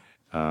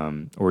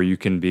 or you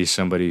can be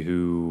somebody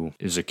who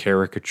is a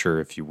caricature,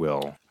 if you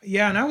will.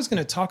 Yeah, and I was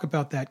going to talk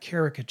about that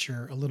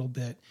caricature a little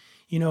bit.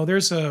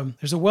 There's a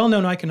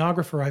well-known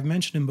iconographer, I've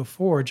mentioned him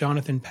before,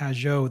 Jonathan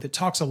Pageau, that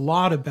talks a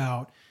lot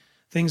about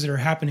things that are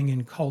happening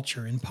in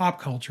culture, in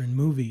pop culture, in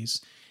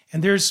movies.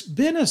 And there's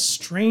been a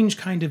strange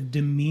kind of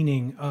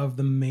demeaning of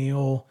the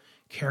male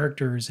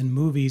characters in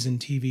movies and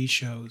TV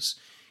shows.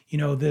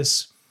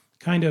 This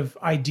kind of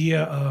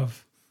idea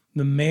of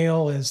the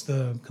male as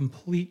the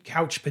complete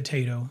couch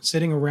potato,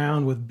 sitting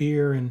around with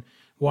beer and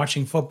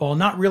watching football,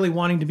 not really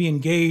wanting to be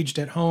engaged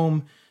at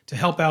home to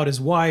help out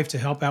his wife, to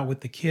help out with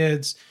the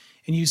kids.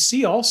 And you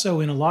see also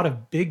in a lot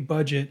of big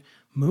budget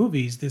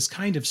movies, this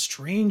kind of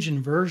strange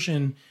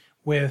inversion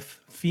with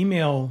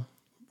female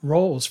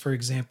roles. For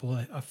example,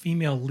 a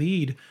female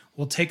lead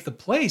will take the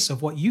place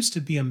of what used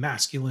to be a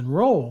masculine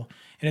role.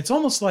 And it's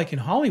almost like in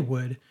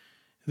Hollywood,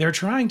 they're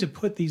trying to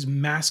put these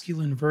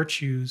masculine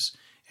virtues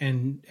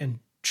and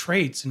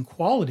traits and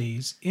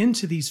qualities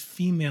into these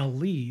female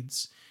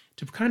leads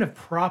to kind of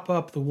prop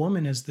up the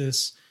woman as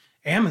this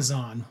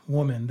Amazon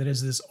woman that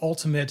is this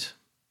ultimate,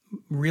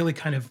 really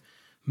kind of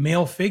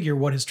male figure,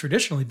 what has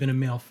traditionally been a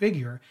male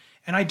figure.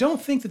 And I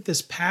don't think that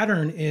this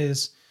pattern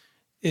is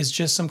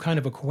just some kind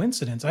of a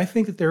coincidence. I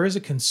think that there is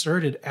a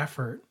concerted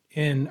effort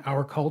in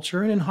our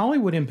culture and in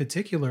Hollywood in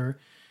particular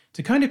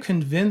to kind of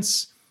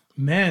convince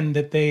men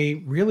that they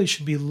really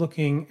should be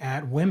looking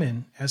at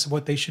women as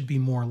what they should be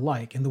more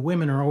like. And the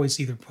women are always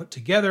either put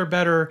together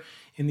better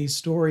in these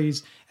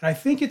stories. And I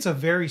think it's a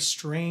very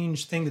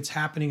strange thing that's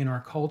happening in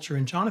our culture.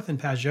 And Jonathan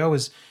Pageau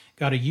has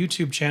got a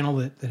YouTube channel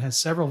that has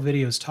several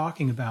videos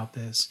talking about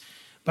this.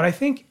 But I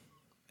think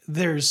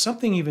there's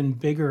something even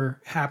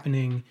bigger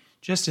happening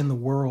just in the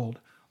world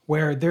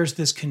where there's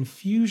this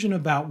confusion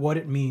about what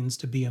it means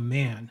to be a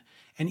man.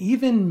 And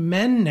even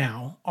men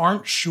now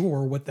aren't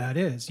sure what that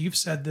is. You've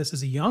said this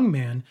as a young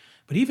man,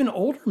 but even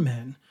older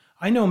men,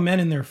 I know men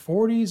in their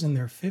 40s and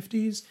their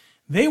 50s,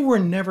 they were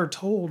never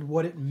told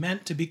what it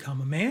meant to become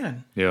a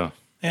man. Yeah.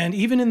 And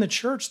even in the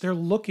church, they're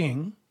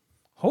looking,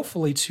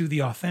 hopefully, to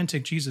the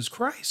authentic Jesus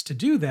Christ to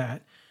do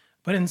that.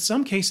 But in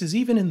some cases,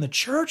 even in the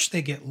church,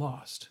 they get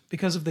lost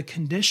because of the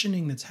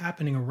conditioning that's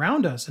happening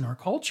around us in our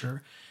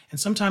culture. And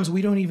sometimes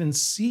we don't even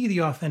see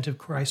the authentic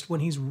Christ when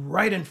he's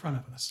right in front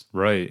of us.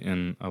 Right.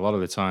 And a lot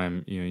of the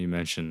time, you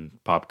mentioned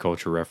pop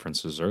culture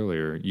references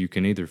earlier. You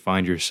can either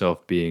find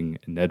yourself being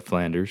Ned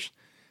Flanders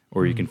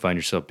or you can find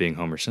yourself being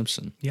Homer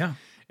Simpson. Yeah.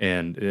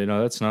 And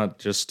that's not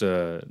just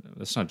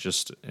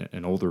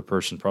an older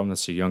person problem.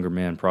 That's a younger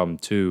man problem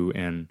too.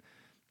 And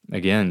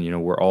again,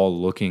 we're all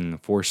looking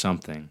for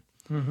something.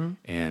 Mm-hmm.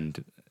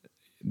 And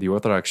the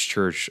Orthodox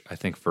Church, I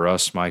think for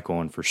us,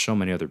 Michael, and for so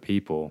many other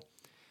people,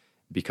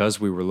 because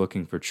we were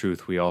looking for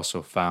truth, we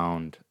also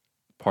found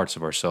parts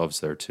of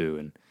ourselves there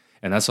too.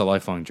 And that's a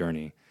lifelong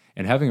journey.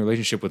 And having a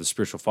relationship with a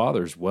spiritual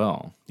father as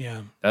well,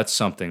 Yeah. that's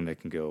something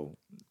that can go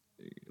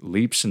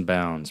leaps and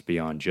bounds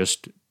beyond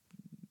just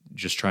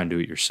trying to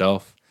do it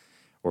yourself,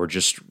 or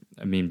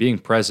being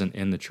present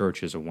in the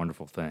church is a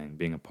wonderful thing.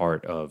 Being a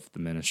part of the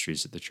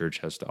ministries that the church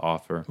has to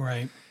offer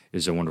Right.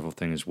 is a wonderful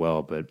thing as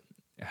well. But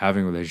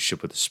having a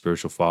relationship with a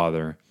spiritual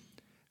father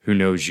who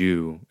knows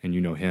you and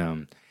you know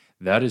him,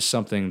 that is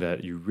something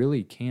that you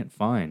really can't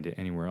find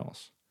anywhere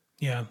else.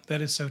 Yeah,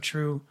 that is so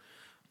true.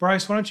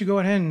 Bryce, why don't you go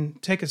ahead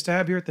and take a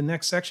stab here at the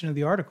next section of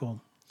the article?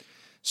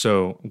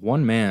 So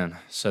one man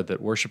said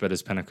that worship at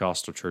his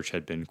Pentecostal church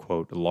had been,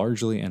 quote,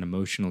 largely an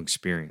emotional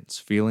experience.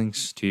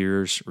 Feelings,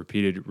 tears,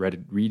 repeated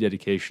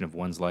rededication of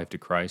one's life to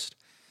Christ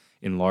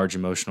in large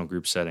emotional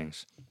group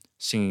settings.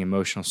 Singing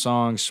emotional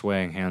songs,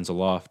 swaying hands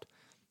aloft.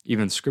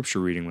 Even scripture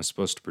reading was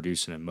supposed to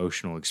produce an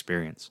emotional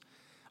experience.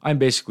 I'm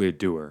basically a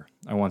doer.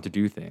 I want to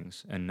do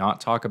things and not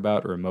talk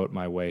about or emote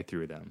my way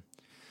through them.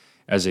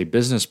 As a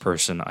business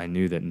person, I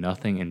knew that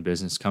nothing in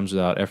business comes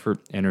without effort,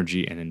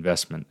 energy, and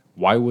investment.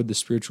 Why would the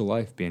spiritual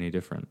life be any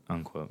different?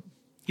 Unquote.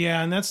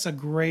 Yeah, and that's a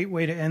great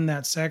way to end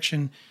that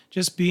section.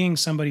 Just being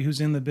somebody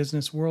who's in the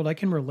business world, I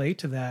can relate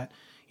to that.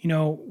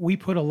 We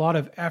put a lot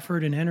of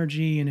effort and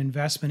energy and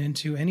investment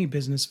into any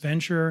business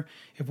venture.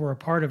 If we're a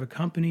part of a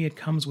company, it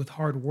comes with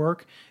hard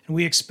work, and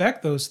we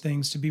expect those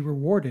things to be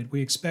rewarded.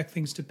 We expect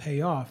things to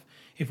pay off.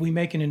 If we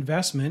make an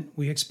investment,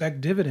 we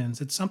expect dividends.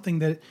 It's something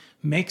that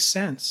makes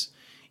sense.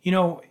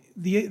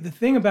 The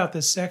thing about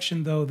this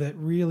section, though, that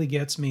really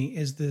gets me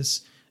is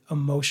this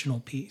emotional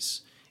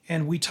piece.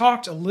 And we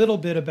talked a little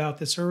bit about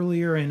this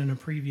earlier and in a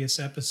previous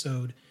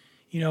episode.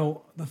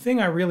 The thing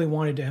I really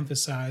wanted to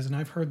emphasize, and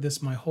I've heard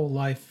this my whole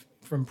life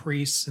from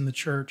priests in the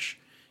church,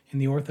 in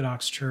the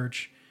Orthodox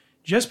Church,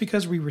 just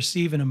because we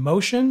receive an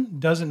emotion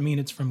doesn't mean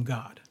it's from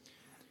God.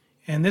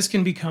 And this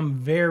can become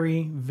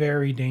very,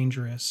 very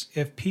dangerous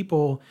if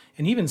people,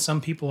 and even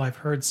some people I've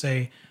heard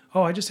say,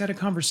 oh, I just had a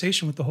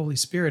conversation with the Holy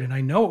Spirit, and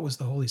I know it was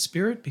the Holy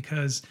Spirit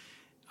because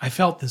I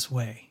felt this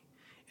way.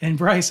 And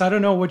Bryce, I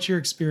don't know what your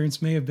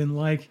experience may have been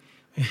like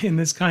in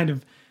this kind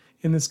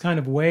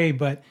of way,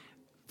 but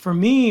for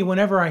me,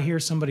 whenever I hear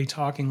somebody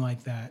talking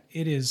like that,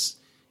 it is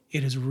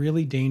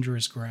really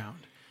dangerous ground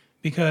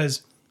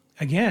because,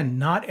 again,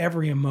 not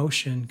every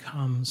emotion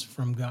comes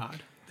from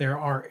God. There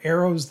are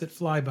arrows that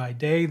fly by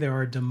day. There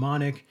are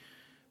demonic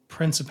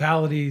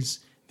principalities.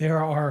 There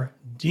are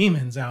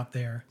demons out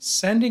there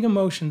sending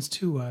emotions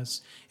to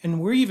us. And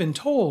we're even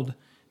told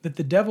that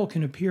the devil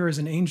can appear as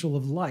an angel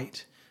of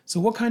light. So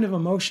what kind of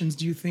emotions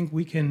do you think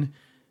we can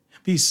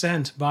be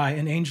sent by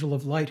an angel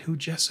of light who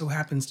just so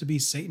happens to be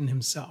Satan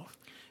himself?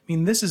 I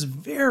mean, this is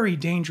very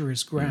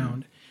dangerous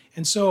ground.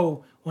 And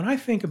so when I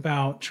think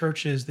about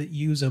churches that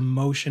use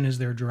emotion as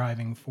their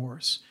driving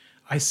force,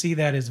 I see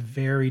that as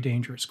very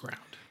dangerous ground.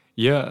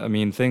 Yeah,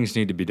 things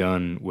need to be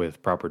done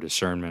with proper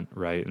discernment,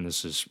 right? And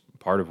this is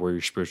part of where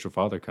your spiritual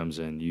father comes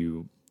in.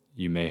 You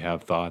may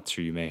have thoughts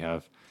or you may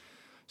have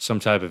some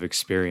type of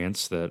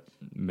experience that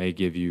may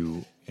give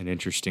you an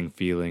interesting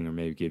feeling or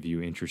may give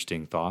you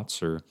interesting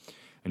thoughts or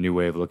a new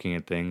way of looking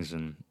at things.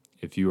 And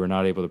if you are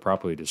not able to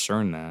properly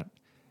discern that,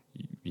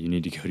 you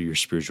need to go to your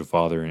spiritual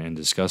father and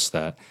discuss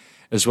that.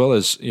 As well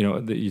as,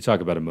 you talk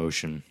about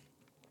emotion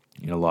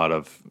in a lot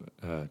of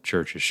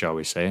churches, shall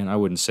we say, and I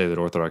wouldn't say that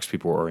Orthodox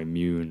people are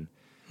immune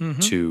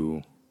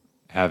to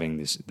having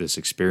this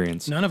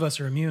experience. None of us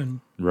are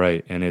immune.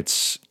 Right, and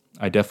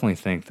I definitely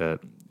think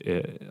that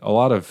a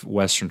lot of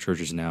Western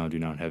churches now do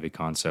not have a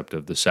concept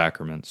of the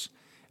sacraments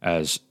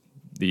as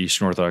the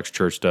Eastern Orthodox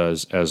Church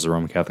does, as the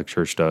Roman Catholic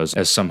Church does,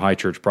 as some high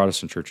church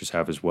Protestant churches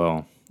have as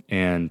well.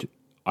 And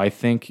I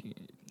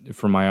think,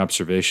 from my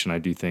observation, I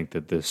do think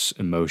that this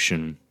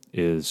emotion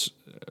is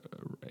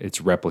it's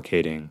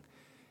replicating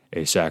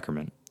a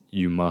sacrament.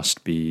 You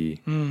must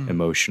be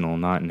emotional,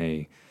 not in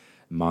a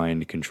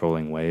mind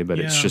controlling way, but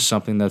it's Yeah. just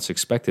something that's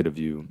expected of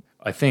you.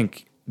 I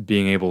think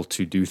being able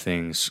to do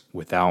things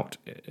without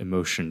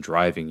emotion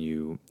driving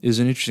you is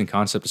an interesting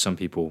concept to some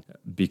people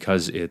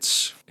because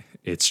it's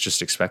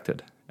just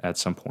expected at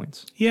some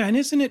points. Yeah, and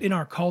isn't it in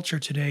our culture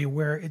today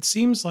where it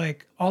seems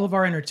like all of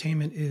our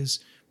entertainment is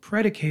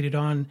predicated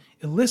on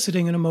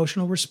eliciting an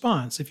emotional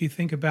response? If you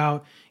think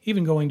about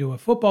even going to a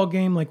football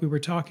game like we were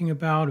talking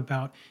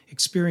about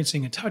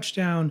experiencing a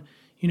touchdown,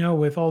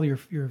 with all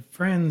your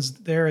friends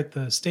there at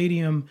the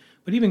stadium,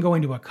 but even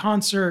going to a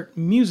concert,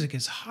 music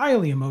is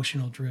highly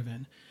emotional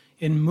driven.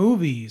 In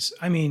movies,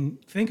 I mean,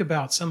 think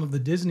about some of the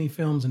Disney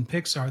films and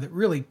Pixar that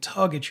really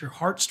tug at your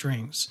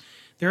heartstrings.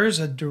 There is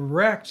a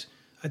direct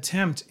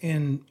attempt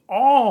in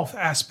all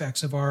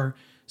aspects of our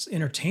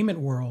entertainment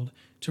world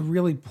to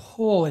really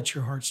pull at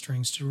your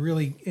heartstrings, to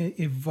really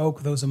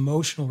evoke those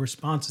emotional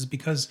responses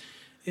because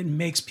it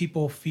makes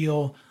people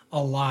feel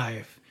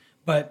alive.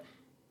 But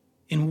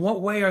in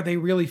what way are they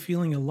really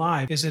feeling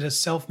alive? Is it a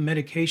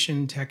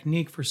self-medication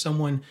technique for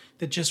someone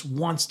that just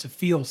wants to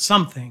feel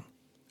something?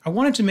 I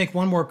wanted to make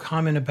one more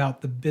comment about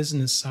the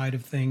business side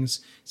of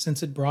things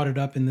since it brought it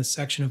up in this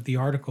section of the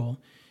article.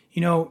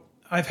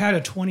 I've had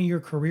a 20-year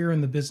career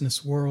in the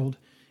business world,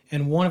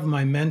 and one of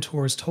my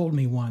mentors told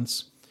me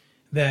once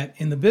that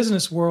in the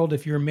business world,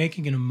 if you're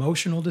making an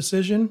emotional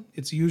decision,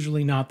 it's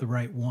usually not the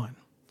right one.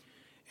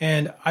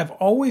 And I've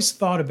always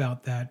thought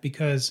about that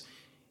because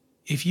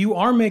if you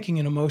are making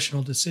an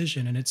emotional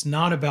decision and it's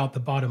not about the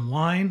bottom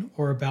line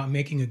or about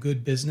making a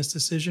good business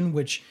decision,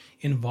 which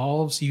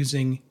involves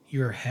using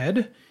your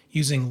head,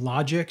 using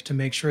logic to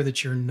make sure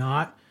that you're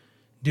not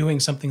doing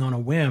something on a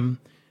whim,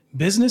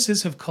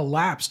 businesses have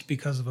collapsed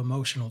because of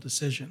emotional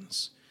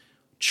decisions.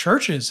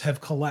 Churches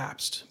have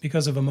collapsed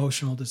because of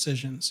emotional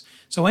decisions.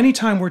 So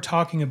anytime we're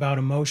talking about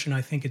emotion,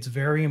 I think it's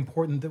very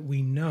important that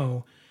we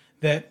know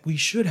that we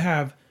should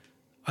have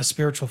a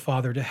spiritual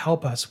father to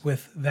help us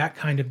with that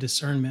kind of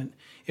discernment.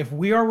 If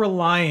we are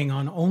relying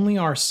on only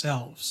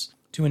ourselves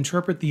to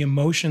interpret the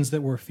emotions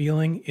that we're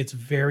feeling, it's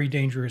very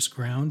dangerous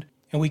ground.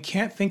 And we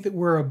can't think that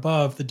we're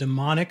above the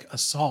demonic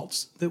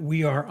assaults that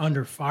we are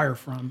under fire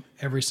from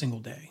every single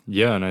day.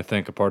 Yeah, and I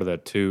think a part of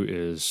that too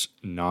is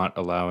not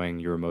allowing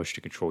your emotion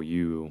to control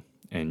you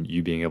and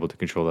you being able to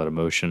control that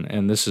emotion.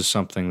 And this is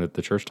something that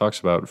the church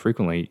talks about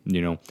frequently,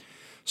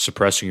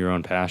 suppressing your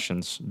own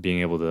passions,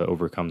 being able to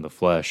overcome the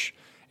flesh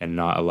and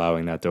not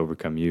allowing that to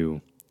overcome you.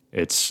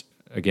 It's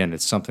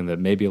something that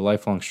may be a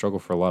lifelong struggle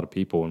for a lot of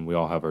people, and we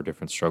all have our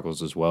different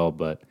struggles as well,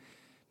 but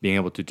being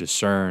able to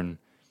discern,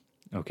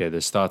 okay,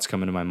 this thought's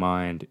come into my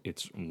mind,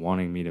 it's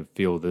wanting me to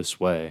feel this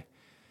way,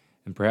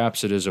 and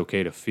perhaps it is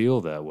okay to feel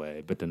that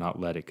way, but to not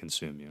let it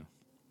consume you.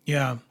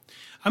 Yeah.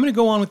 I'm going to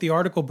go on with the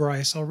article,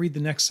 Bryce. I'll read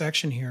the next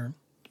section here.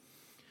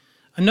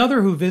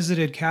 Another who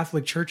visited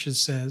Catholic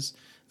churches says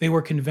they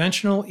were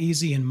conventional,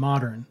 easy, and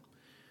modern.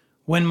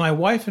 When my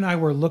wife and I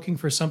were looking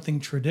for something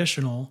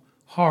traditional,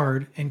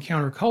 hard, and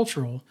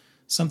countercultural,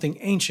 something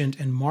ancient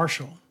and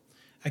martial,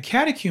 a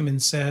catechumen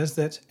says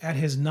that at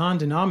his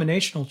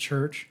non-denominational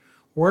church,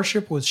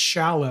 worship was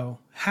shallow,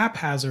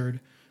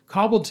 haphazard,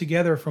 cobbled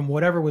together from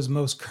whatever was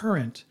most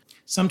current.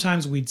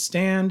 Sometimes we'd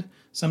stand,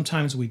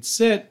 sometimes we'd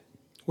sit,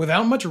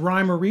 without much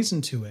rhyme or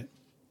reason to it.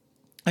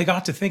 I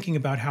got to thinking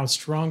about how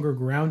stronger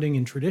grounding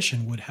in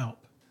tradition would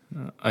help.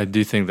 I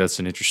do think that's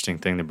an interesting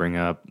thing to bring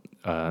up.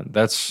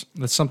 That's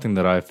something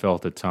that I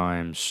felt at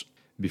times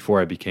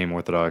before I became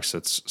Orthodox.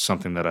 That's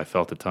something that I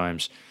felt at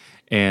times,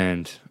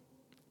 and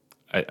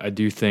I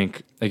do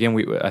think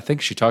I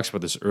think she talks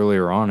about this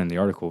earlier on in the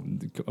article.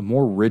 A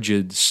more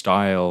rigid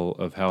style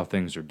of how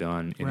things are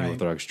done in the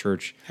Orthodox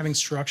Church, having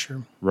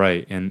structure,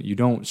 right? And you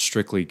don't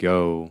strictly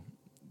go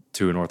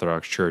to an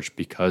Orthodox church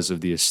because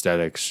of the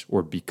aesthetics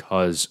or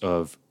because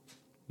of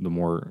the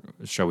more,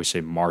 shall we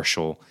say,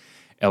 martial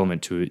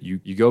element to it.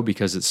 You go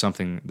because there's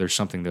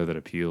something there that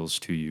appeals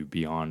to you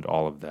beyond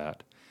all of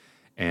that.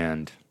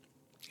 And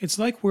it's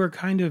like we're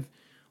kind of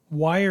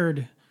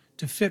wired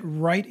to fit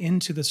right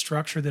into the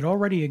structure that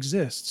already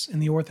exists in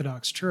the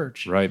Orthodox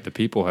Church. Right. The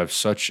people have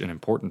such an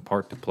important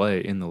part to play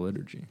in the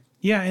liturgy.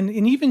 Yeah, and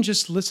even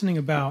just listening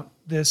about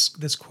this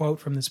quote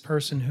from this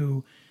person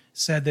who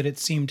said that it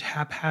seemed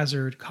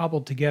haphazard,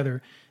 cobbled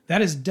together,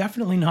 that is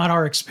definitely not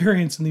our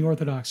experience in the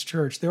Orthodox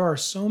Church. There are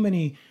so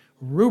many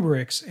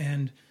rubrics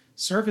and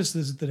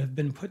services that have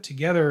been put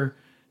together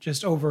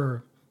just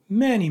over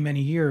many,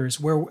 many years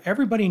where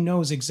everybody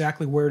knows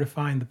exactly where to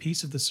find the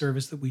piece of the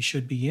service that we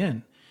should be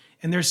in.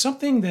 And there's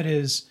something that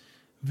is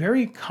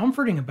very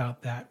comforting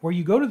about that, where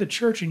you go to the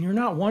church and you're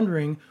not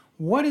wondering,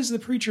 what is the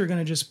preacher going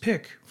to just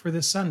pick for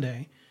this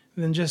Sunday?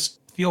 And then just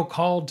feel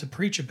called to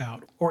preach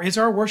about? Or is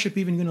our worship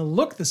even going to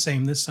look the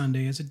same this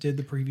Sunday as it did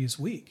the previous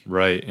week?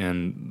 Right.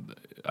 And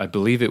I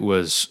believe it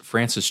was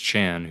Francis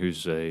Chan,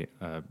 who's a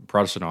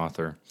Protestant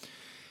author,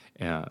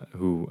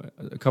 who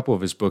a couple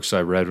of his books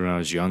I read when I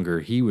was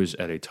younger. He was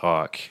at a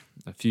talk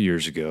a few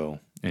years ago,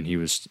 and he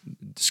was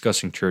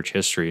discussing church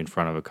history in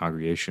front of a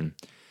congregation.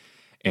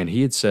 And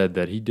he had said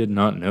that he did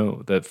not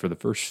know that for the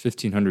first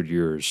 1,500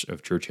 years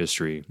of church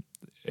history,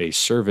 a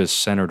service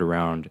centered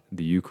around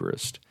the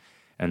Eucharist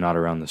and not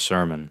around the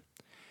sermon.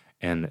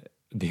 And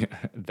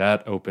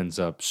that opens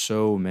up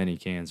so many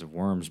cans of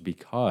worms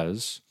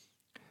because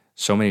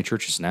so many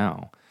churches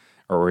now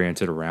are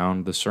oriented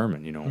around the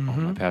sermon. Oh,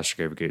 my pastor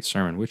gave a great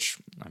sermon, which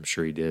I'm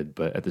sure he did,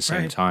 but at the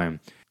same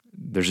time,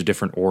 there's a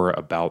different aura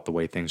about the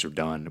way things are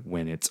done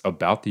when it's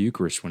about the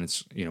Eucharist, when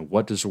it's,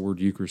 what does the word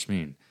Eucharist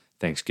mean?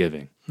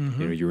 Thanksgiving.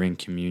 You're in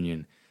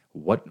communion.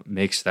 What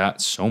makes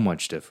that so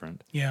much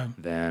different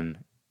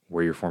than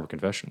where your form of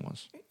confession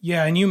was?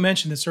 Yeah, and you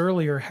mentioned this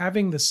earlier.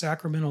 Having the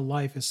sacramental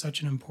life is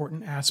such an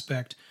important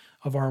aspect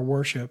of our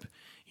worship.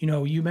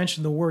 You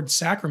mentioned the word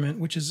sacrament,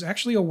 which is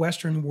actually a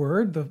Western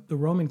word. The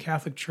Roman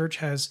Catholic Church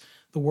has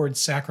the word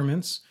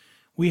sacraments.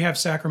 We have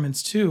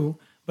sacraments too,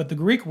 but the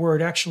Greek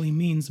word actually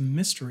means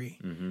mystery.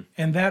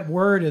 And that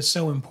word is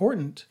so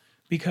important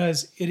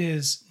because it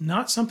is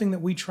not something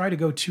that we try to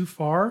go too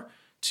far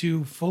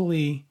to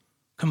fully,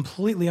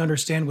 completely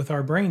understand with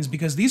our brains,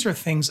 because these are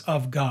things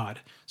of God.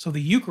 So the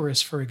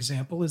Eucharist, for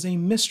example, is a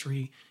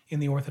mystery in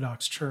the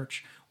Orthodox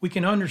Church. We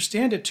can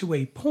understand it to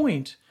a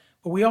point,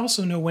 but we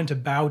also know when to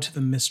bow to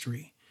the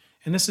mystery.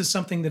 And this is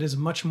something that is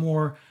much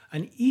more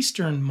an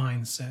Eastern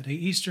mindset, an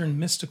Eastern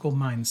mystical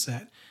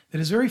mindset that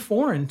is very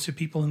foreign to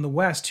people in the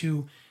West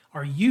who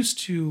are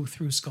used to,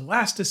 through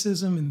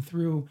scholasticism and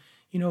through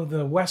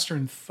the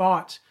Western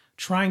thought,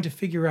 trying to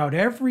figure out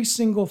every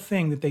single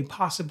thing that they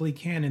possibly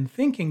can and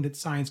thinking that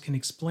science can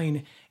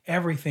explain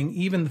everything,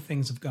 even the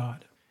things of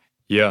God.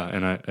 Yeah,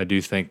 and I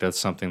do think that's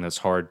something that's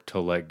hard to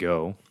let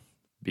go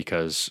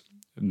because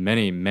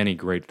many, many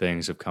great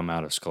things have come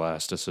out of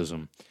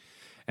scholasticism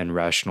and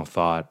rational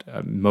thought.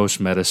 Most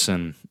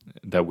medicine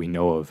that we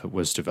know of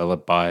was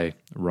developed by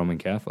Roman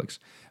Catholics.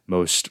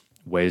 Most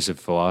ways of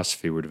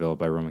philosophy were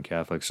developed by Roman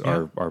Catholics.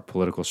 Yeah. Our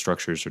political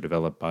structures are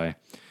developed by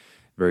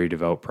very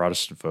devout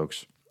Protestant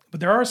folks. But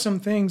there are some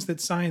things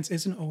that science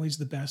isn't always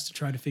the best to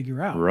try to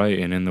figure out. Right,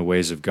 and in the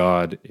ways of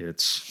God,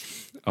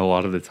 it's a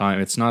lot of the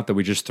time, it's not that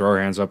we just throw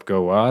our hands up,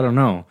 go, well, I don't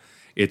know.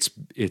 It's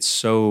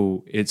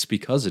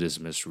because it is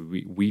a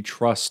mystery. We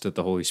trust that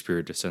the Holy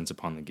Spirit descends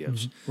upon the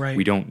gifts. Right.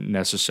 We don't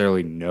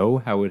necessarily know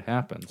how it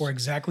happens. Or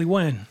exactly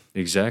when.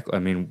 Exactly. I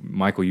mean,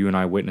 Michael, you and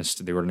I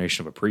witnessed the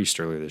ordination of a priest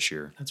earlier this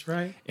year. That's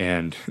right.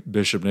 And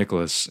Bishop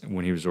Nicholas,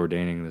 when he was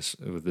ordaining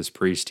this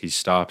priest, he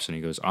stops and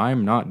he goes,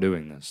 I'm not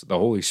doing this. The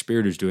Holy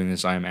Spirit is doing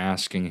this. I am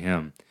asking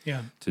him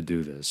to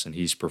do this. And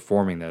he's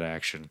performing that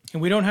action.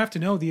 And we don't have to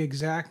know the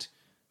exact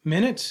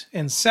minute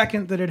and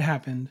second that it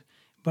happened.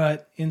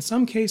 But in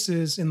some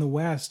cases in the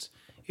West,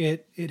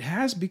 it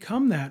has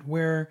become that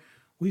where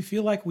we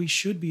feel like we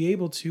should be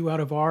able to, out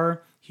of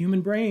our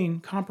human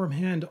brain,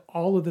 comprehend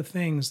all of the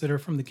things that are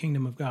from the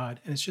kingdom of God.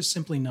 And it's just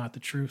simply not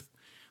the truth.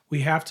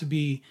 We have to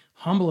be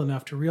humble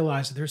enough to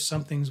realize that there's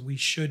some things we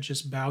should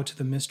just bow to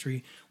the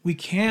mystery. We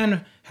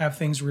can have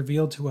things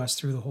revealed to us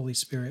through the Holy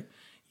Spirit.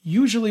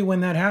 Usually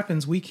when that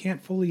happens, we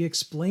can't fully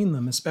explain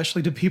them,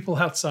 especially to people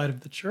outside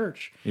of the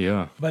church.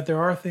 Yeah. But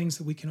there are things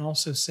that we can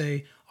also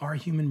say our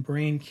human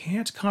brain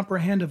can't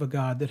comprehend of a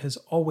God that has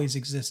always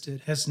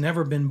existed, has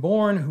never been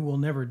born, who will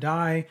never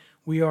die.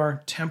 We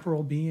are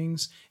temporal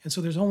beings. And so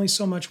there's only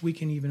so much we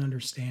can even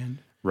understand.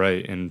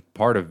 Right. And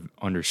part of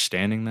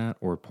understanding that,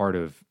 or part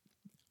of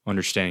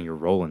understanding your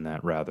role in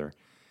that, rather,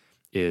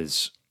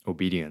 is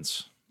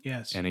obedience.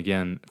 Yes. And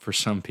again, for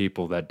some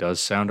people, that does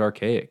sound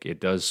archaic. It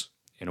does,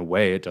 in a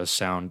way, it does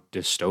sound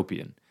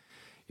dystopian.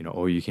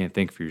 You can't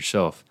think for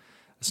yourself.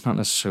 That's not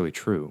necessarily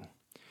true.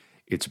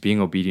 It's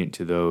being obedient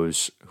to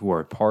those who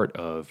are part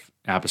of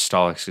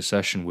apostolic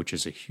succession, which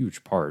is a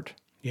huge part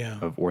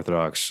of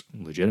Orthodox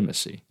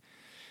legitimacy,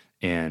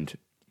 and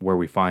where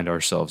we find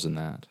ourselves in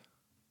that.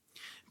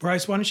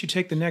 Bryce, why don't you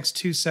take the next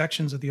two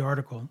sections of the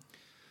article?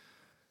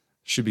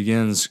 She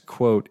begins,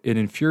 quote, "It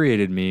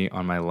infuriated me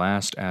on my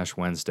last Ash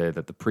Wednesday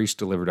that the priest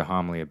delivered a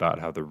homily about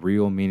how the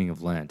real meaning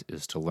of Lent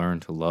is to learn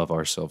to love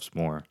ourselves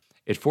more.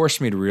 It forced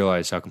me to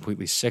realize how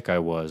completely sick I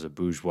was of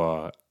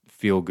bourgeois,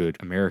 feel-good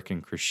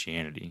American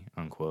Christianity,"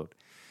 unquote.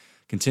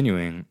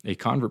 Continuing, a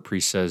convert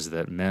priest says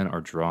that men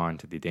are drawn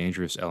to the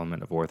dangerous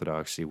element of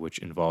orthodoxy, which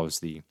involves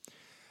the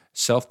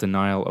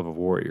self-denial of a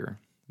warrior,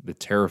 the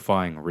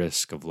terrifying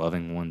risk of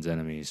loving one's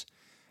enemies,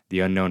 the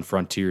unknown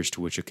frontiers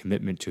to which a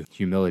commitment to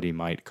humility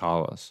might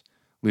call us.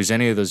 Lose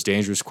any of those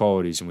dangerous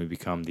qualities and we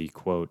become the,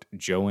 quote,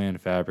 Joanne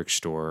fabric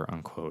store,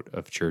 unquote,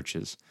 of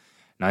churches.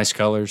 Nice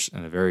colors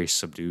and a very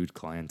subdued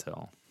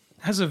clientele.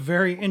 That's a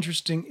very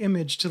interesting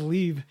image to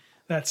leave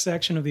that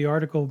section of the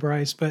article,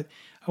 Bryce, but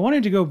I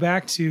wanted to go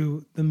back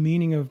to the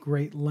meaning of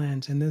Great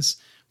Lent and this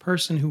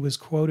person who was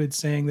quoted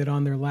saying that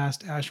on their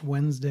last Ash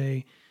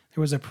Wednesday,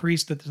 there was a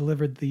priest that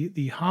delivered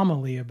the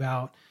homily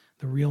about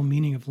the real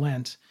meaning of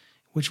Lent.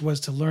 which was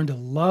to learn to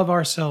love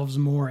ourselves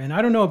more. And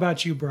I don't know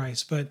about you,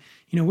 Bryce, but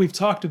we've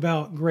talked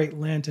about Great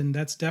Lent, and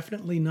that's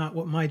definitely not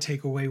what my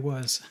takeaway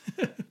was.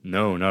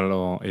 No, not at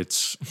all.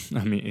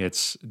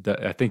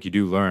 I think you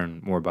do learn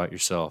more about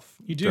yourself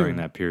during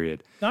that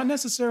period. Not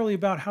necessarily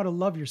about how to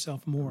love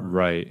yourself more.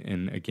 Right.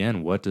 And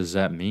again, what does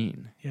that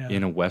mean? Yeah.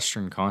 In a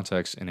Western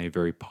context, in a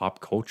very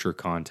pop culture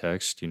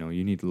context, you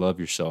need to love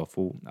yourself.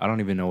 Well, I don't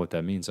even know what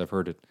that means. I've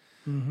heard it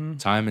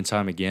time and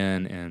time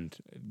again. And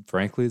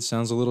frankly, it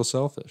sounds a little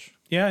selfish.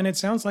 Yeah. And it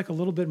sounds like a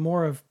little bit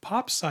more of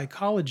pop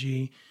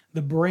psychology,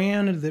 the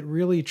brand that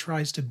really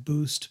tries to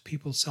boost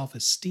people's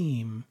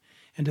self-esteem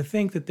and to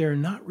think that they're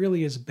not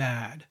really as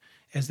bad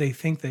as they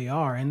think they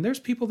are. And there's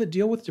people that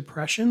deal with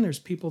depression. There's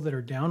people that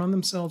are down on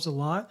themselves a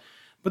lot.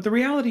 But the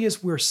reality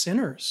is we're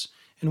sinners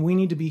and we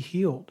need to be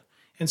healed.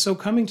 And so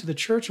coming to the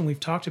church, and we've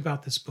talked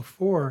about this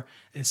before,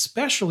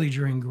 especially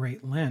during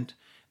Great Lent,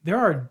 there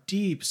are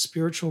deep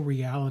spiritual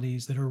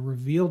realities that are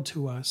revealed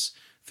to us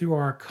through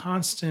our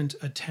constant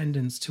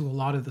attendance to a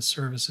lot of the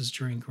services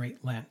during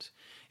Great Lent.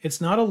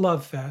 It's not a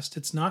love fest.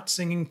 It's not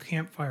singing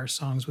campfire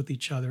songs with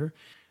each other.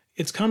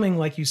 It's coming,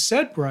 like you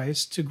said,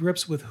 Bryce, to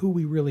grips with who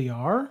we really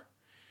are.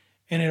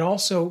 And it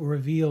also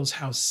reveals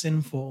how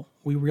sinful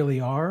we really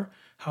are,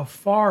 how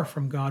far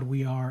from God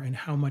we are, and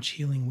how much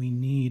healing we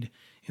need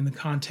in the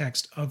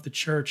context of the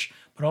church,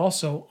 but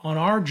also on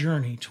our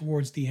journey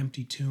towards the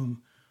empty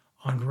tomb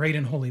on Great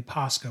and Holy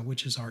Pascha,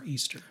 which is our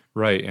Easter.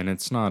 Right. And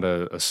it's not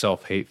a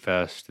self-hate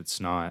fest. It's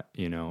not,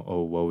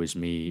 oh, woe is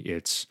me.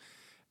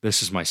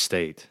 This is my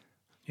state.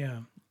 Yeah.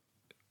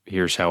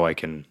 Here's how I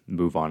can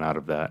move on out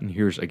of that. And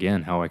here's,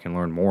 again, how I can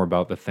learn more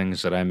about the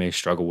things that I may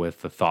struggle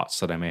with, the thoughts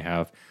that I may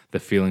have, the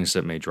feelings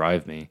that may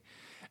drive me.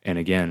 And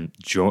again,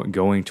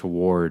 going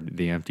toward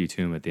the empty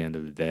tomb at the end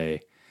of the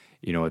day,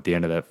 at the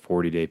end of that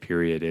 40-day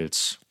period,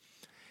 it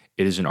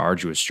is an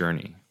arduous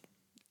journey.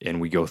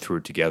 And we go through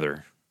it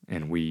together.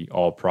 And we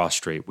all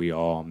prostrate. We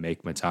all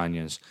make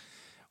matanyas.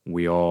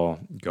 We all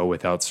go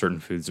without certain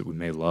foods that we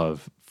may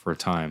love for a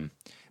time.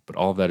 But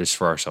all of that is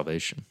for our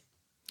salvation.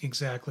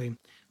 Exactly.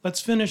 Let's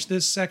finish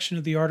this section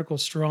of the article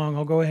strong.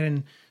 I'll go ahead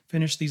and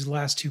finish these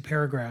last two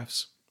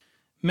paragraphs.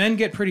 Men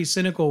get pretty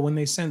cynical when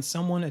they sense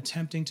someone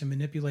attempting to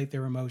manipulate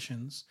their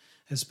emotions,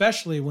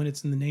 especially when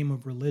it's in the name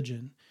of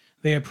religion.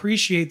 They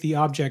appreciate the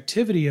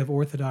objectivity of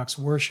Orthodox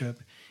worship.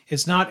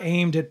 It's not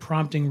aimed at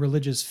prompting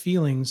religious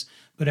feelings,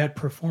 but at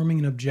performing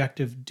an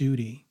objective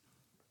duty.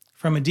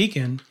 From a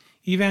deacon,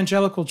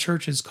 evangelical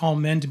churches call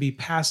men to be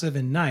passive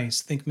and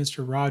nice, think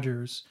Mr.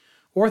 Rogers.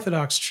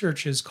 Orthodox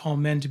churches call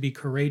men to be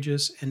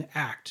courageous and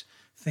act,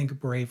 think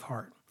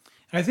Braveheart.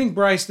 And I think,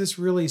 Bryce, this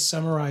really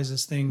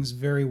summarizes things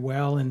very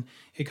well, and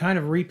it kind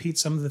of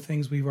repeats some of the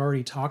things we've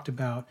already talked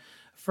about.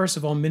 First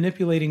of all,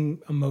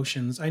 manipulating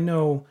emotions. I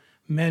know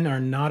men are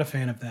not a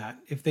fan of that.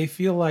 If they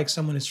feel like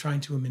someone is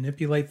trying to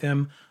manipulate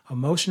them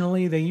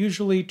emotionally, they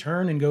usually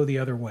turn and go the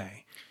other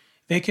way.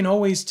 They can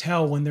always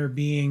tell when they're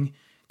being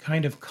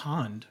kind of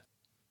conned,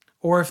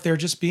 or if they're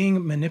just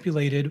being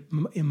manipulated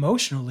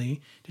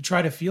emotionally to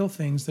try to feel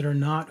things that are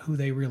not who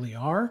they really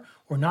are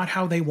or not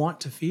how they want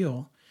to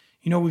feel.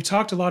 We've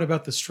talked a lot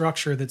about the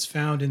structure that's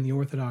found in the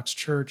Orthodox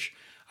Church.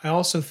 I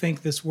also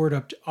think this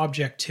word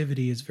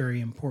objectivity is very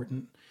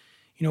important.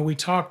 We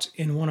talked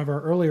in one of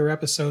our earlier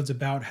episodes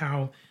about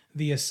how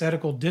the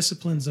ascetical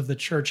disciplines of the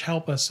church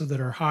help us so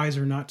that our highs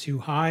are not too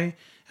high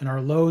and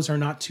our lows are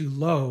not too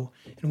low,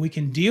 and we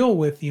can deal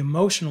with the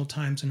emotional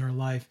times in our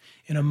life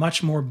in a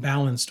much more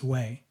balanced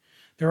way.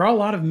 There are a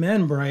lot of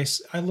men,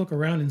 Bryce, I look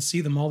around and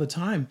see them all the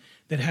time,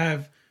 that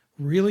have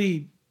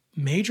really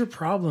major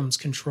problems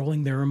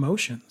controlling their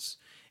emotions.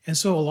 And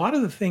so a lot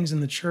of the things in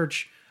the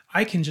church,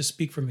 I can just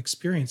speak from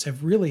experience,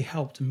 have really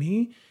helped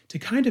me to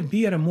kind of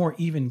be at a more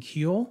even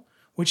keel,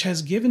 which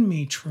has given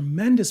me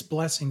tremendous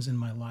blessings in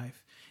my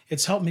life.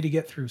 It's helped me to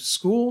get through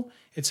school.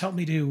 It's helped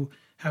me to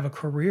have a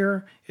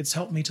career. It's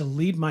helped me to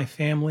lead my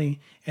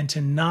family and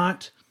to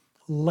not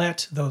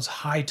let those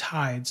high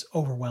tides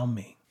overwhelm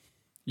me.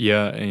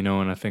 Yeah, and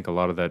I think a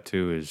lot of that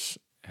too is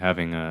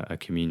having a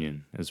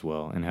communion as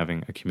well, and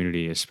having a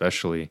community,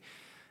 especially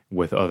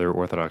with other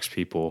Orthodox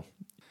people.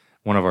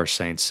 One of our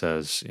saints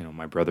says,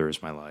 my brother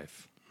is my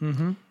life.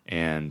 Mm-hmm.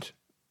 And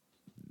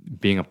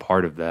being a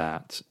part of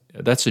that,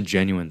 that's a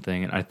genuine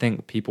thing. And I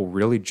think people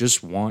really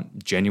just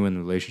want genuine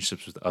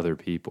relationships with other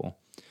people.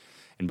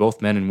 And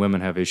both men and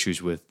women have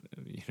issues with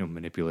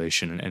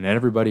manipulation, and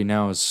everybody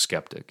now is a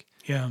skeptic.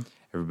 Yeah.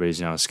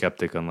 Everybody's now a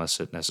skeptic unless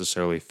it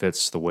necessarily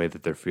fits the way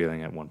that they're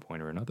feeling at one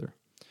point or another.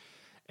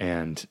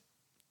 And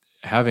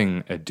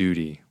having a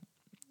duty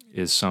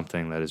is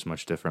something that is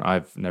much different.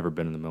 I've never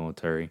been in the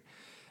military,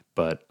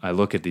 but I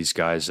look at these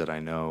guys that I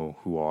know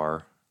who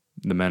are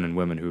the men and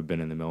women who have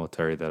been in the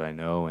military that I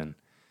know, and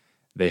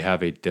they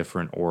have a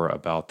different aura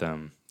about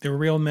them. They're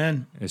real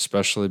men.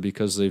 Especially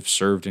because they've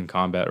served in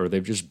combat or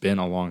they've just been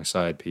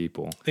alongside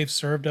people. They've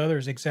served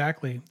others,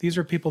 exactly. These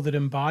are people that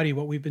embody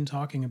what we've been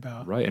talking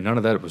about. Right, and none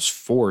of that was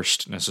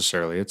forced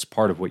necessarily. It's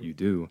part of what you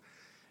do,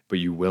 but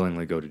you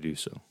willingly go to do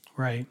so.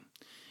 Right.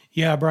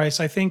 Yeah, Bryce,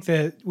 I think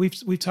that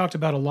we've talked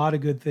about a lot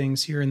of good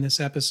things here in this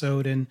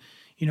episode, and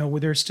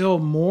there's still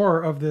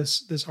more of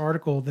this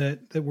article that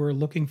we're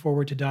looking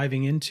forward to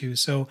diving into.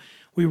 So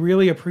we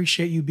really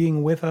appreciate you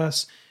being with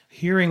us,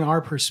 hearing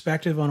our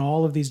perspective on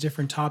all of these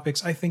different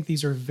topics. I think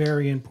these are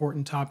very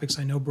important topics.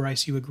 I know,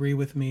 Bryce, you agree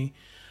with me.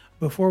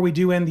 Before we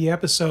do end the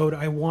episode,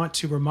 I want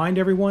to remind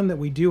everyone that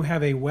we do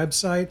have a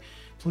website.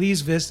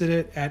 Please visit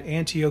it at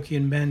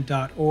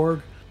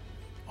antiochianmen.org.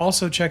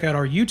 Also, check out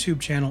our YouTube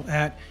channel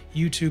at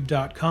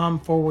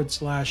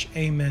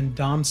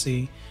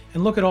youtube.com/amendomsey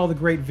and look at all the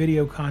great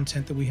video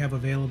content that we have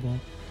available.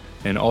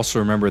 And also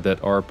remember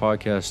that our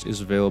podcast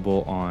is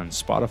available on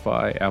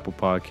Spotify, Apple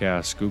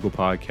Podcasts, Google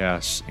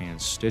Podcasts,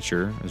 and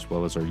Stitcher, as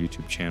well as our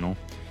YouTube channel.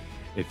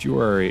 If you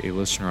are a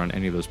listener on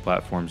any of those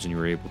platforms and you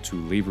were able to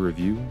leave a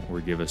review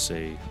or give us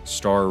a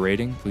star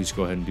rating, please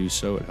go ahead and do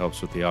so. It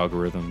helps with the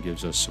algorithm,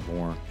 gives us some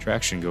more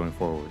traction going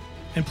forward.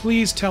 And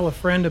please tell a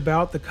friend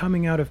about the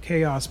Coming Out of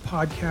Chaos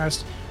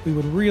podcast. We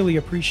would really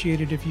appreciate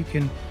it if you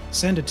can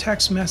send a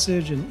text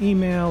message, an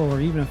email,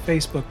 or even a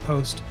Facebook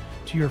post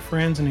to your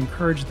friends and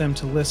encourage them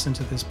to listen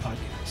to this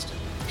podcast.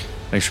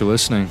 Thanks for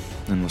listening,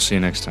 and we'll see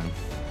you next time.